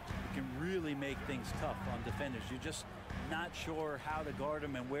 it can really make things tough on defenders. You're just not sure how to guard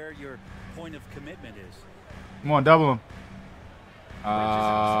them and where your point of commitment is. Come on, double him.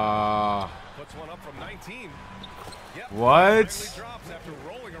 Puts one up from 19. Yep. What? Drops after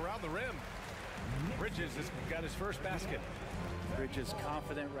rolling around the rim. Bridges has got his first basket. Bridges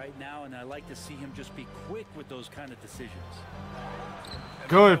confident right now, and I like to see him just be quick with those kind of decisions.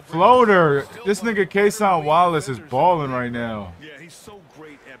 Good floater. This nigga Kason Wallace is balling right now. Yeah, he's so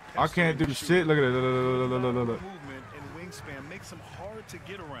great at I can't do shit. Look at it. Movement and wingspan makes him hard to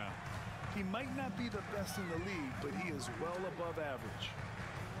get around. He might not be the best in the league, but he is well above average.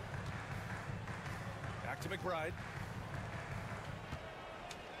 Back to McBride.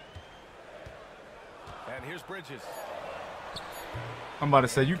 And here's Bridges. I'm about to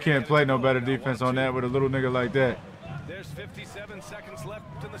say, you can't play no better defense on that with a little nigga like that. There's 57 seconds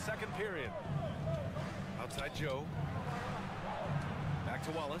left in the second period. Outside Joe. Back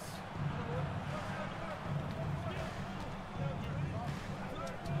to Wallace.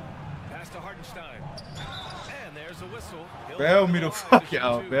 Pass to Hartenstein. And there's a whistle. Bail me the fuck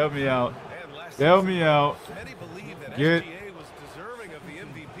out. Bail me out. Bail me out. Many believe that Get. SGA was deserving of the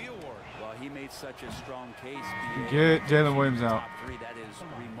MVP award. Well, he made such a strong case. Get Jalen Williams out. That is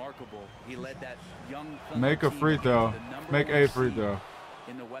remarkable. He led that young Make a free throw. Make a free throw.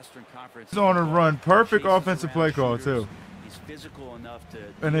 In the Western Conference. He's on a run. Perfect offensive play call too. He's physical enough to.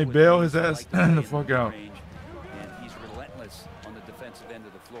 And they bail his ass the fuck out. And he's relentless on the defensive end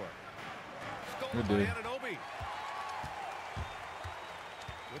of the floor. Good dude.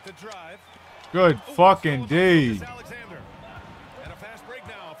 With the drive. Good fucking D. And a fast break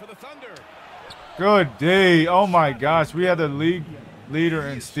now for the Thunder. Good D. Oh my gosh, we had the league leader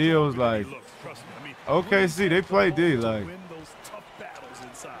in steals. Like, OKC, they play D. Like,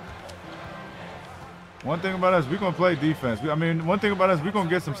 one thing about us, we gonna play defense. I mean, one thing about us, we gonna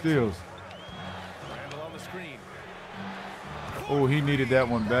get some steals. Oh, he needed that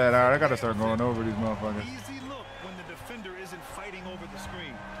one bad. All right, I gotta start going over these motherfuckers. Easy look when the defender isn't fighting over the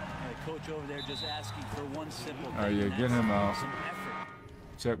screen. The coach over there just asking for one simple thing. All right, yeah, get him out.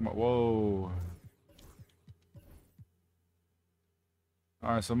 Check my. Whoa.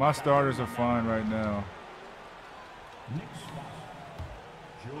 All right, so my starters are fine right now.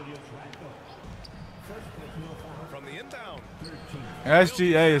 From the inbound.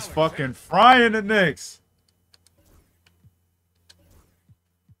 SGA is fucking frying the Knicks.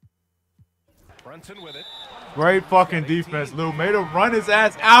 Brunson with it. Great fucking defense, Lou. Made him run his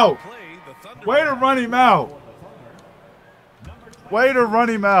ass out. Way to run him out. Way to run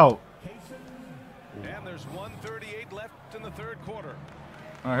him out. And there's 1:38 left in the third quarter.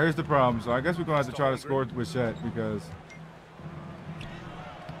 All right, here's the problem. So I guess we're going to have to try to score with Chet because...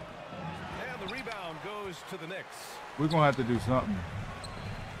 And the rebound goes to the Knicks. We're going to have to do something.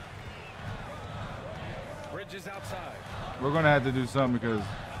 Bridges outside. We're going to have to do something because...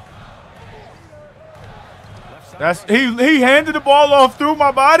 That's he handed the ball off through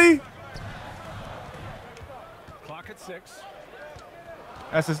my body? Clock at 6.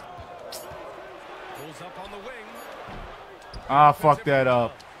 That's just... Pulls up on the wing. I fucked that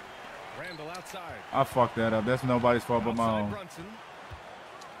up. Randall outside. I fucked that up. That's nobody's fault but my own. Brunson.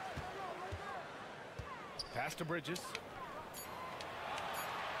 Pass to Bridges.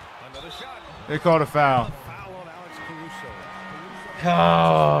 Another shot. They called a foul. Foul on Alex Caruso.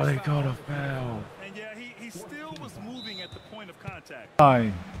 Oh, they called a foul. And yeah, he still was moving at the point of contact.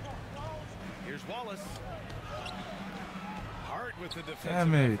 Fine. Here's Wallace. Hart with the defensive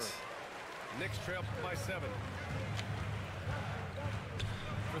Damn it. effort. Knicks trail by 7.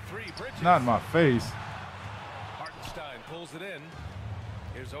 For 3, Bridges. Not in my face. Hartenstein pulls it in.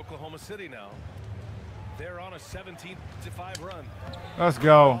 Here's Oklahoma City now. They're on a 17-5 run. Let's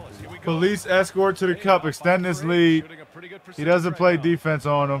go. Police escort to the cup. Extend this lead. He doesn't play defense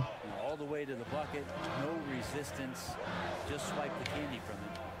on him. All the way to the bucket. No resistance. Just swipe the candy from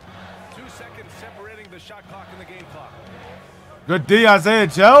him. 2 seconds separating the shot clock and the game clock. Good D, Isaiah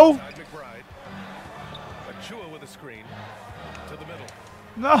Joe. McBride. Achua with a screen to the middle.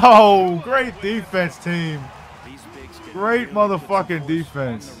 No, great defense, team. Great motherfucking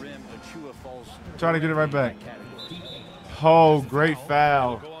defense. Trying to get it right back. Oh, great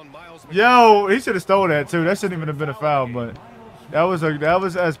foul. Yo, he should have stole that too. That shouldn't even have been a foul, but that was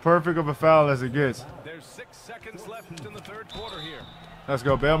as perfect of a foul as it gets. There's 6 seconds left in the 3rd quarter here. Let's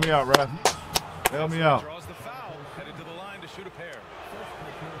go. Bail me out, ref. Bail me out. Draws the foul, headed to the line to shoot a pair.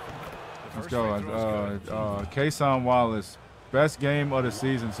 Let's go. Kason Wallace. Best game of the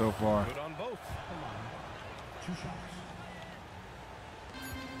season so far. Good on both.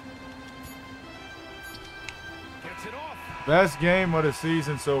 Gets it off. Best game of the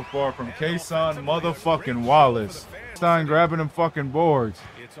season so far from Kason motherfucking Wallace. Stein grabbing them fucking boards.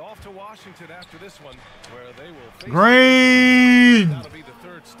 It's off to Washington after this one, where they will face Green! That'll be the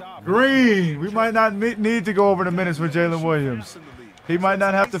 3rd stop. Green! We might not need to go over the minutes with Jalen Williams. He might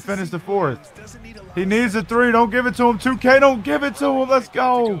not have to finish the 4th. He needs a 3. Don't give it to him. 2K, don't give it to him. Let's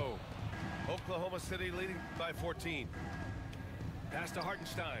go. Oklahoma City leading by 14. Pass to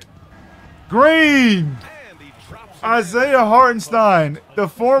Hartenstein. Green! Isaiah Hartenstein, the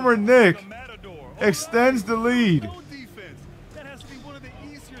former Knick, extends the lead.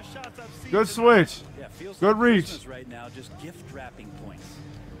 Good switch. Good reach. Right now, just gift wrapping points.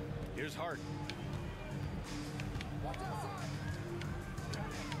 Here's Hart.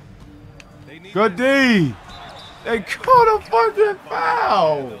 Good D. They caught a fucking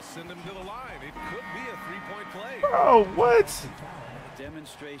foul. They'll send him to the line. It could be a 3-point play. Bro, what?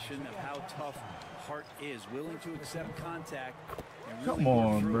 Demonstration of how tough Hart is, willing to accept contact. And Come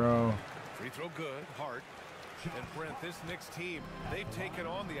on, bro. Free throw good. Hart. And Brent, this Knicks team, they've taken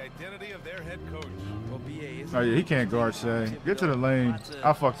on the identity of their head coach. Well, BA Oh, yeah, he can't guard Shea. Get to the lane.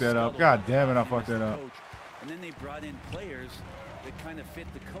 I fucked that up. God damn it, I fucked that up. And then they brought in players that kind of fit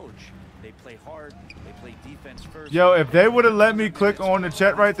the coach. They play hard. They play defense first. Yo, if they would have let me click on the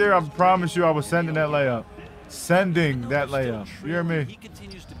chat right there, I promise you I was sending that layup. Sending that layup. You hear me?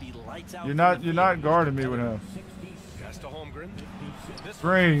 You're not guarding me with him. Pass to Holmgren.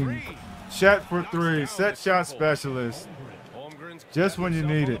 Green. Chat for 3. Set shot specialist. Just when you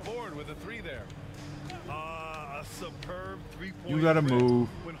need it. A superb three-point You gotta trip. move.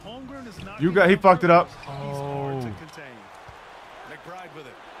 When Holmgren is not He fucked it up. he's hard to Oh. contain. McBride with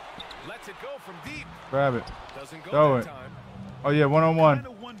it. Lets it go from deep. Grab it. Doesn't go Throw that it. time. Oh yeah, 1-on-1.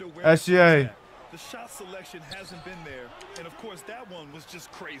 SGA. The shot selection hasn't been there, and of course that one was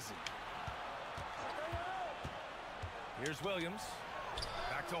just crazy. Here's Williams.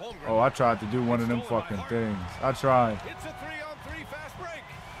 Back to Holmgren. Oh, I tried to do one of them fucking things. I tried. It's a 3-on-3 fast break.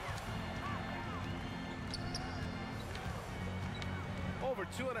 Over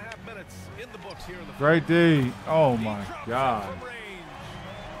 2.5 minutes in the books here in the Great D. Oh my God.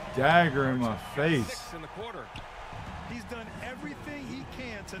 Dagger in my face. in the quarter. He's done everything he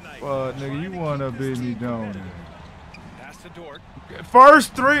can tonight. Well, nigga, you wanna beat me down. Pass to Dort.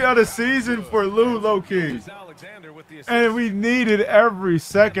 First 3 of the season for Lou, low key. Alexander with the assist. And we needed every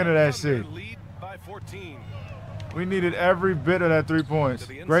second of that shit. Lead by 14. We needed every bit of that 3 points. To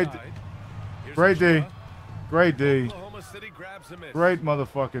the Great, inside. Here's great D. Achua. Great D. Oklahoma City grabs a miss. Great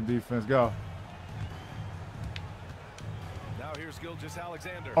motherfucking defense. Go. Now here's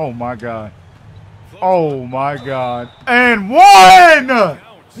Gilgeous-Alexander. Oh my God. Oh my God. And 1!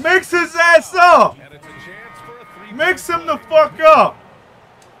 Mix his ass up. Mix him the fuck up.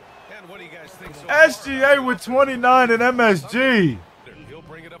 And what do you guys think so SGA with 29 and MSG. He'll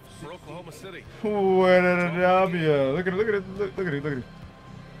bring it up for Oklahoma City. Look at it.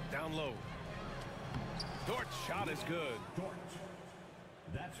 Down low. Dort's shot is good.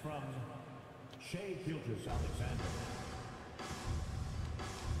 That's from gilgeous-alexander.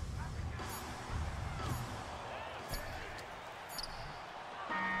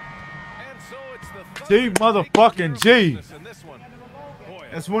 And so it's the G motherfucking G. in this one. Boy,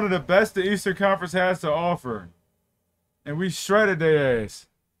 That's one of the best the Eastern Conference has to offer. And we shredded their ass.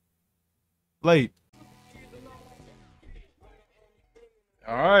 Late.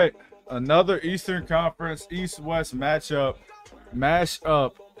 All right. Another Eastern Conference East-West matchup.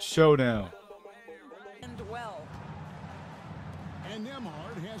 Mash-up showdown. And well. And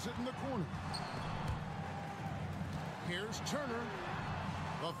Nemhard has it in the corner. Here's Turner.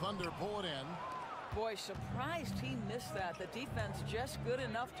 The Thunder pull it in. Boy, surprised he missed that. The defense just good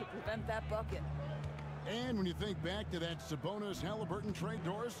enough to prevent that bucket. And when you think back to that Sabonis-Halliburton trade,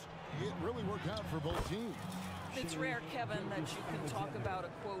 Doris, it really worked out for both teams. It's rare, Kevin, that you can talk about a,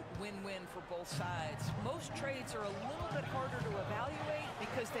 quote, win-win for both sides. Most trades are a little bit harder to evaluate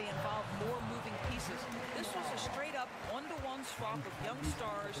because they involve more moving pieces. This was a straight-up one-to-one swap of young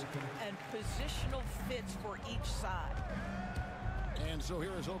stars and positional fits for each side. And so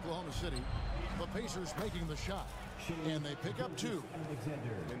here is Oklahoma City. The Pacers making the shot. And they pick up 2.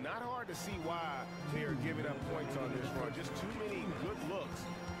 And not hard to see why they are giving up points on this run. Just too many good looks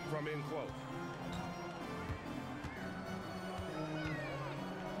from in close.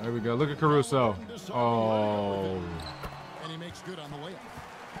 There we go. Look at Caruso. Oh. And he makes good on the layup.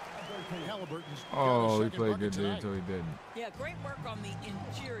 Oh, he played good there until he didn't. Yeah, great work on the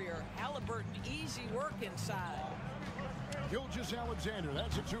interior. Halliburton, easy work inside. Gilgeous-Alexander,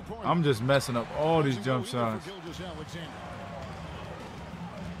 that's a 2-pointer. I'm just messing up all these jump shots. Gilgeous-Alexander.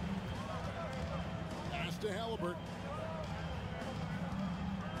 Pass to Halliburton.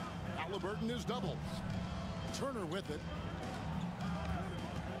 Halliburton is doubles. Turner with it.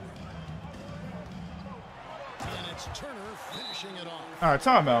 And it's Turner finishing it off. All right,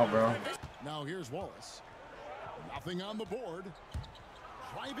 timeout, bro. Now here's Wallace. Nothing on the board.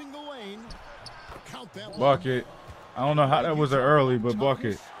 Driving the lane. Count that Bucket. I don't know how that was early, but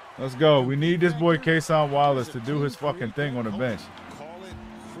bucket. Let's go. We need this boy Kason Wallace to do his fucking thing on the bench. Call it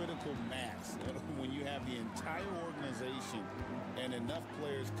critical mass. When you have the entire organization and enough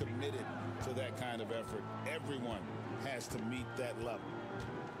players committed to that kind of effort, everyone has to meet that level.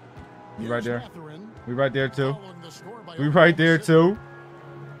 We right there. We right there too. We right there too.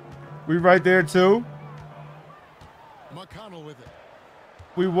 We right there too. McConnell with it.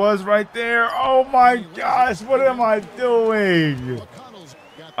 We was right there. Oh my gosh, what am I doing?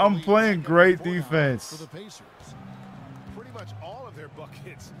 I'm playing great defense. Pretty much all of their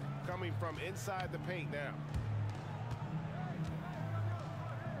buckets coming from inside the paint now.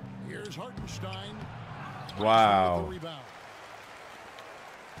 Here's Hartenstein. Wow.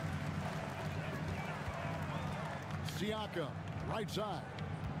 Siakam, right side.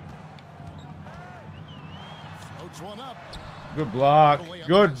 Floats one up. Good block.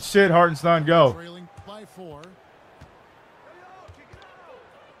 Good shit, Hartenstein. Go. Trailing by 4.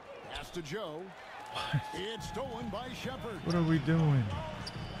 Pass to Joe. It's stolen by Shepard. What are we doing?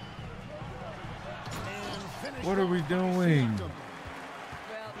 What are we doing? Well,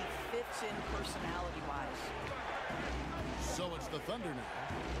 he fits in personality-wise. So it's the Thunder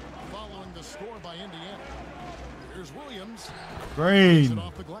now, following the score by Indiana. Here's Williams. Green.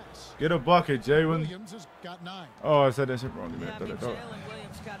 Off the glass. Get a bucket, Jalen. Williams has got 9. Oh, I said that shit wrong. Yeah,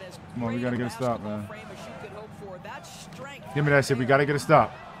 Come on, we gotta get a stop, man. Strength. Give me that shit. We gotta get a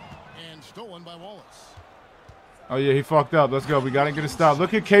stop. And stolen by Wallace. Oh yeah, he fucked up. Let's go. We gotta get a stop.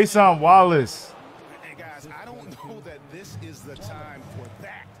 Look at Kason Wallace. And guys, I don't know that this is the time for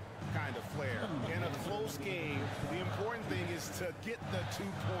that kind of flair. In a close game, the important thing is to get the 2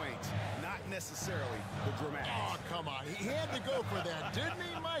 points, not necessarily the dramatics. Oh, come on. He had to go for that, didn't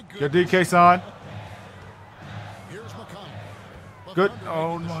he? My goodness. Good D, Kason. Here's McConnell. Good.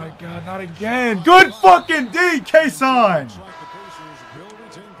 Oh my God, not again. Good fucking D, Kason.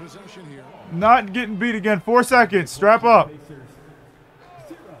 Not getting beat again. 4 seconds. Strap up.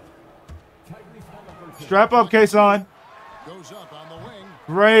 Strap up, Kason. Goes up on the wing.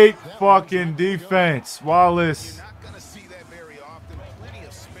 Great fucking defense, Wallace. You're not going to see that very often. Plenty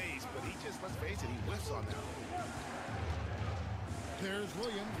of space, but he just, let's face it, he whiffs on that. There's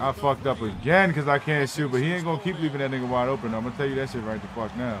Williams. I fucked up again because I can't shoot, but he ain't going to keep leaving that nigga wide open. I'm going to tell you that shit right the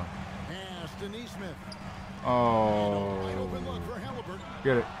fuck now. Pass to Neesmith. Oh. Wide open look for Halliburton.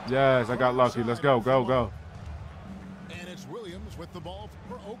 Get it. Yes, I got lucky. Let's go, go, go. And it's Williams with the ball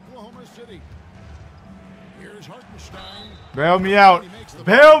for Oklahoma City. Here's Hartenstein. Bail me out.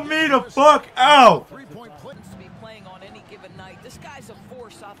 Bail me the fuck out. To be playing on any given night. This guy's a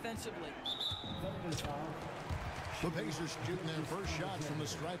force offensively. The Pacers shooting their first shots from the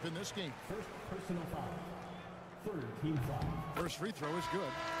stripe in this game. First personal foul. Third team foul. First free throw is good.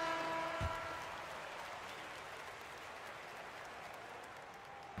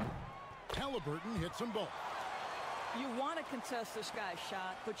 Halliburton hits them both. You want to contest this guy's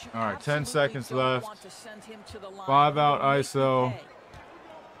shot, but you all right, 10 seconds don't left. want to send him to the line. 5 out ISO.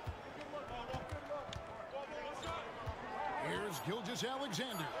 Here's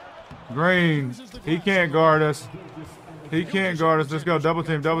Gilgeous-Alexander. Green. He can't guard us. He can't guard us. Let's go. Double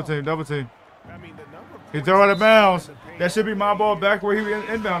team, double team, double team. He throw out of bounds. That should be my ball back where he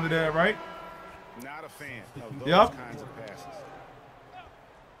inbounded at, right? Not a fan of those Yep. kinds of passes.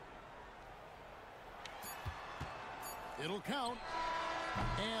 It'll count.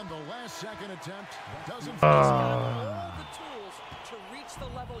 And the last second attempt doesn't all the tools to reach the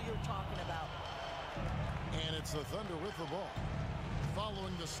level you're talking about. And it's the Thunder with the ball.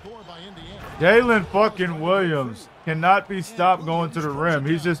 Following the score by Indiana. Jalen fucking Williams cannot be stopped going to the rim.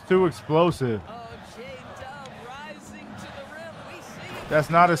 He's just too explosive. That's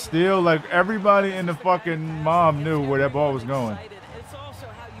not a steal. Like, everybody in the fucking mom knew where that ball was going. It's also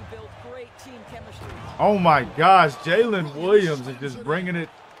how you build great team chemistry. Oh my gosh, Jalen Williams is just bringing it.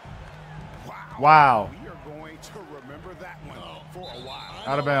 Wow. We are going to remember that one for a while.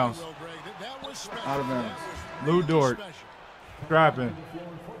 Out of bounds. Out of bounds. Lou Dort. Scrapping.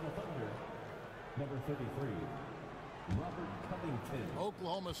 Number 33, Robert Covington.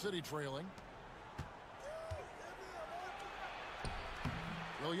 Oklahoma City trailing.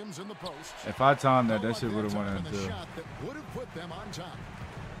 Williams in the post. If I timed that, that shit would have went in too. That would have put them on top.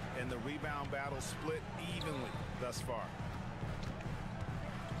 And the rebound battle split evenly thus far.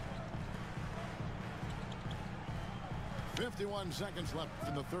 .51 seconds left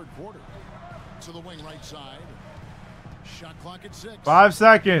in the third quarter. To the wing right side. Shot clock at 6. 5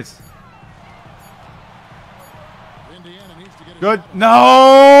 seconds. Indiana needs to get Good.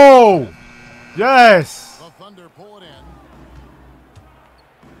 No. Yes. The Thunder pull it in.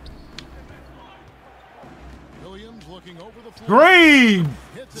 Williams looking over the floor. Green.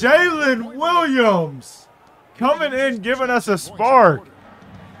 Jalen Williams coming in, giving us a spark.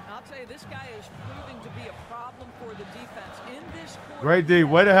 I'll tell you, this guy is proving to be a problem for the defense in this quarter. Great D.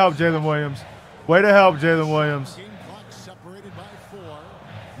 Way to help, Jalen Williams. Way to help, Jalen Williams. Game clock separated by 4.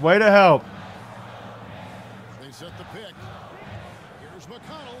 Way to help. They set the pick. Here's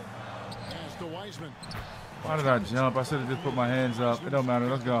McConnell. Pass to Wiseman. Why did I jump? I should have just put my hands up. It don't matter.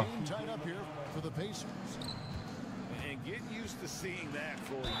 Let's go. Tied up here for the Pacers. And get used to seeing that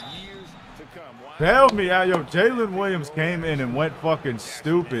for years to come. Bail me out. Yo, Jalen Williams came in and went fucking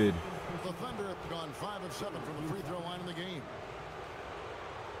stupid. The Thunder have gone 5 of 7 from the free throw line in the game.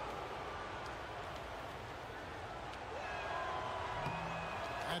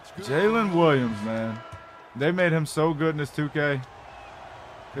 Jalen Williams, man. They made him so good in this 2K.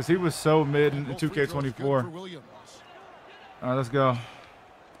 Because he was so mid in 2K24. All right, let's go.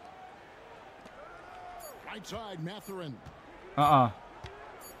 Right side, Mathurin.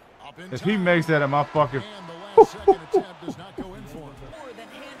 If he makes that at my fucking... And the last second attempt does not go in for him. More than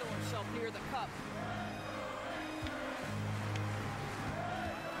handle himself near the cup.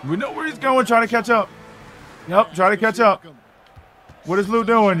 We know where he's going, trying to catch up. Yep, try to catch up. What is Lou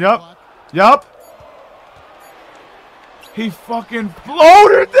doing? Yup. Yup. He fucking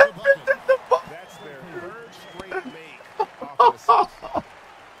floated that bitch at the That's their third straight make off the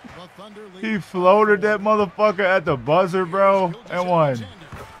He floated that motherfucker at the buzzer, bro, and won.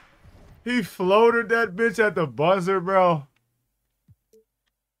 He floated that bitch at the buzzer, bro.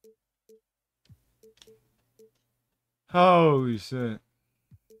 Holy shit.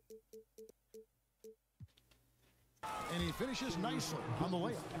 And he finishes nicely on the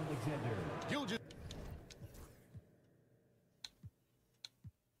layup.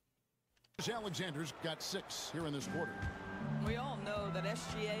 Gilgeous-Alexander's got 6 here in this quarter. We all know that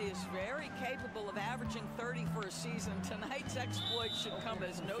SGA is very capable of averaging 30 for a season. Tonight's exploit should come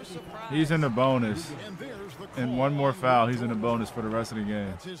as no surprise. He's in the bonus. And one more foul. He's in the bonus for the rest of the game.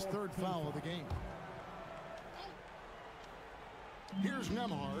 That's his 3rd foul of the game. Here's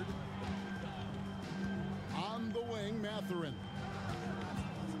Nembhard. On the wing, Mathurin.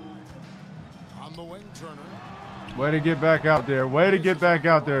 On the wing, Turner. Way to get back out there. Way to get back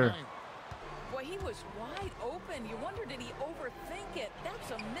out there. Boy, he was wide open. You wonder, did he overthink it?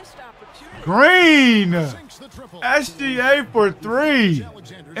 That's a missed opportunity. Green! SGA for 3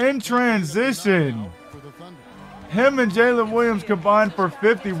 in transition. Him and Jalen Williams combined for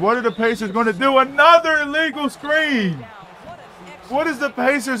 50. What are the Pacers going to do? Another illegal screen. What is the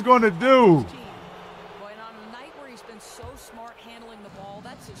Pacers going to do?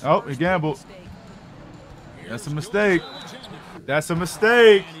 Oh, he gambled. That's a mistake. That's a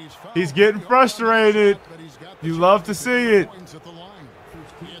mistake. He's getting frustrated. You love to see it.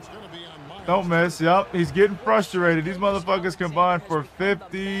 Don't miss. Yup, he's getting frustrated. These motherfuckers combined for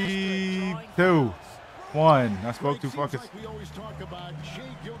 52. I spoke too fucking.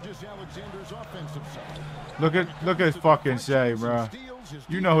 Look at fucking Shea, bro.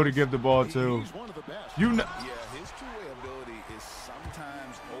 You know who to give the ball to. You know. Yeah, his two-way ability is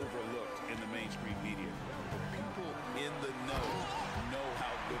sometimes overlooked in the mainstream media. People in the know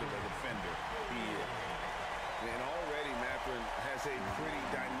how good of a defender he is. And already Mathurin has a pretty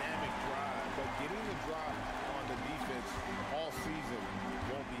dynamic drive, but getting the drop on the defense all season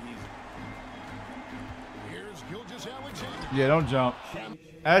won't be easy. Here's gilgeous-alexander. Yeah, don't jump.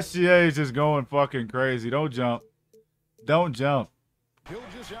 SGA is just going fucking crazy. Don't jump. Don't jump.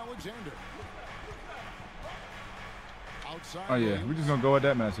 Gilgeous-alexander. Oh yeah, we're just gonna go with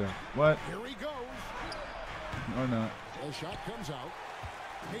that matchup. What? Here he goes. Or not. The shot comes out.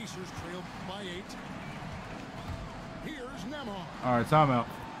 Pacers trail by 8. Here's Nembhard. All right, timeout.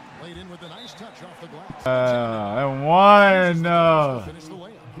 Laid in with a nice touch off the glass. And one. Finish the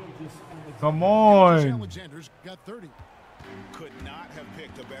layup. Come on. Alexander's got 30. Could not have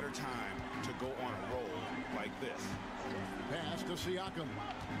picked a better time to go on a roll like this. Pass to Siakam.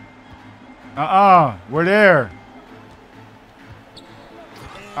 We're there.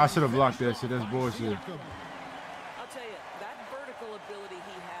 I should have blocked that shit. That's bullshit. I'll tell you, that vertical ability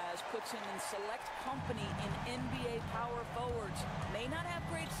he has puts him in select company in NBA power forwards. May not have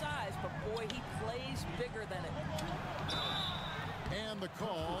great size, but boy, he plays bigger than it. And the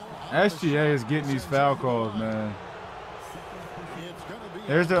call. SGA is getting these foul calls, man.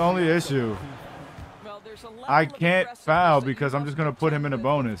 There's the only issue. I can't foul because I'm just going to put him in a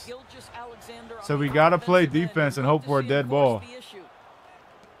bonus. So we got to play defense and hope for a dead ball.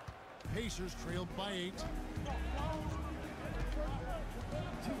 Pacers trailed by 8.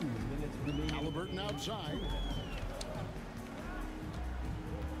 Halliburton outside.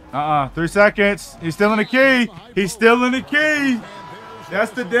 3 seconds. He's still in the key. He's still in the key.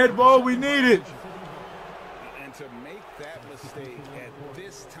 That's the dead ball we needed. And to make that mistake at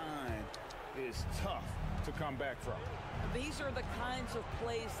this time is tough to come back from. These are the kinds of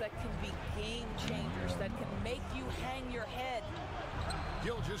plays that can be game changers, that can make you hang your head.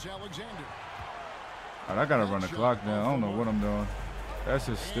 Gilgeous-alexander. All right, I gotta run the clock now. I don't know what I'm doing. That's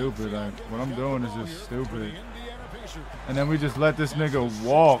just stupid. Like, what I'm doing is just stupid. And then we just let this nigga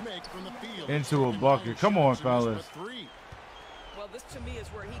walk into a bucket. Come on, fellas. Well, this to me is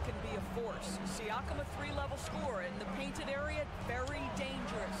where he can be a force. Siakam, a 3-level scorer in the painted area, very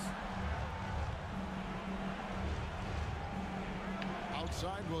dangerous.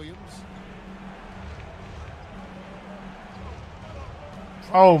 Outside Williams.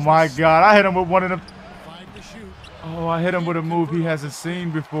 Oh my God! I hit him with one of them. Oh, I hit him with a move he hasn't seen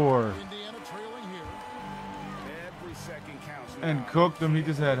before. And cooked him. He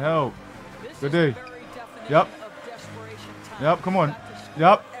just had help. Good day. Yep. Yep. Come on.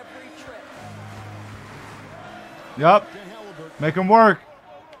 Yep. Yep. Make him work.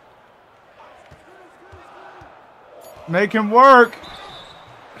 Make him work.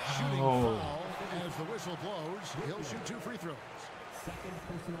 Oh. As the whistle blows, he'll shoot 2 free throws.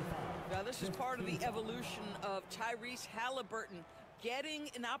 Now this is part of the evolution of Tyrese Halliburton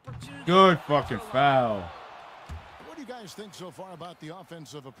getting an opportunity. Good fucking foul. What do you guys think so far about the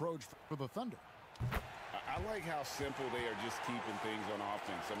offensive approach for the Thunder? I like how simple they are just keeping things on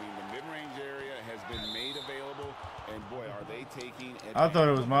offense. I mean, the mid-range area has been made available, and boy, are they taking advantage. I thought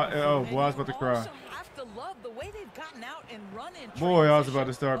it was my. Oh, boy, I was about to cry. Have to love the way they've gotten out and run in. Boy, I was about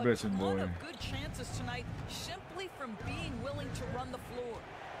to start bitching, boy. Good chances tonight, simply from being willing to run the floor.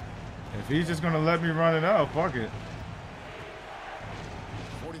 If he's just gonna let me run it out, fuck it.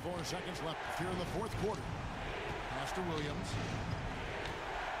 44 seconds left here in the 4th quarter. Pass to Williams.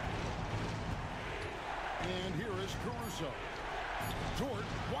 And here is Caruso. Dort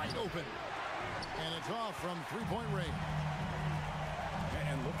wide open. And it's off from 3-point range.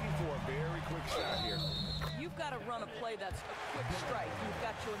 And looking for a very quick shot here. You've got to run a play that's a quick strike. You've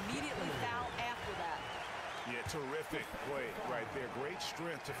got to immediately foul after that. Yeah, terrific play right there. Great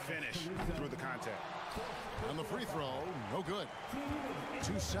strength to finish through the contact. On the free throw, no good.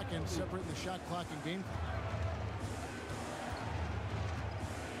 2 seconds separate the shot clock and game.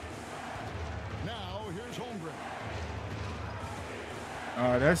 Now, here's Holmgren.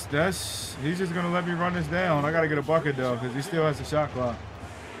 That's he's just gonna let me run this down. I gotta get a bucket though, because he still has a shot clock.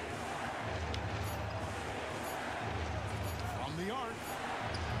 From the arc.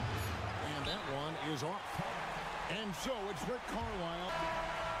 And that one is off. And so it's Rick Carlisle.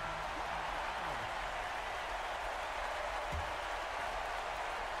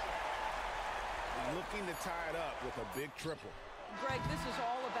 Looking to tie it up with a big triple. Greg, this is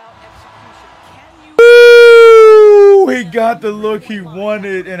all about execution. Can you... Ooh, he got the look he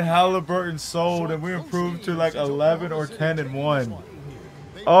wanted, and Halliburton sold, and we improved to like 11 or 10-1.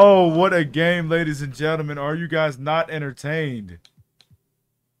 Oh, what a game, ladies and gentlemen. Are you guys not entertained?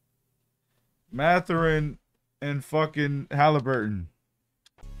 Mathurin and fucking Halliburton.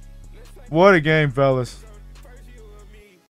 What a game, fellas.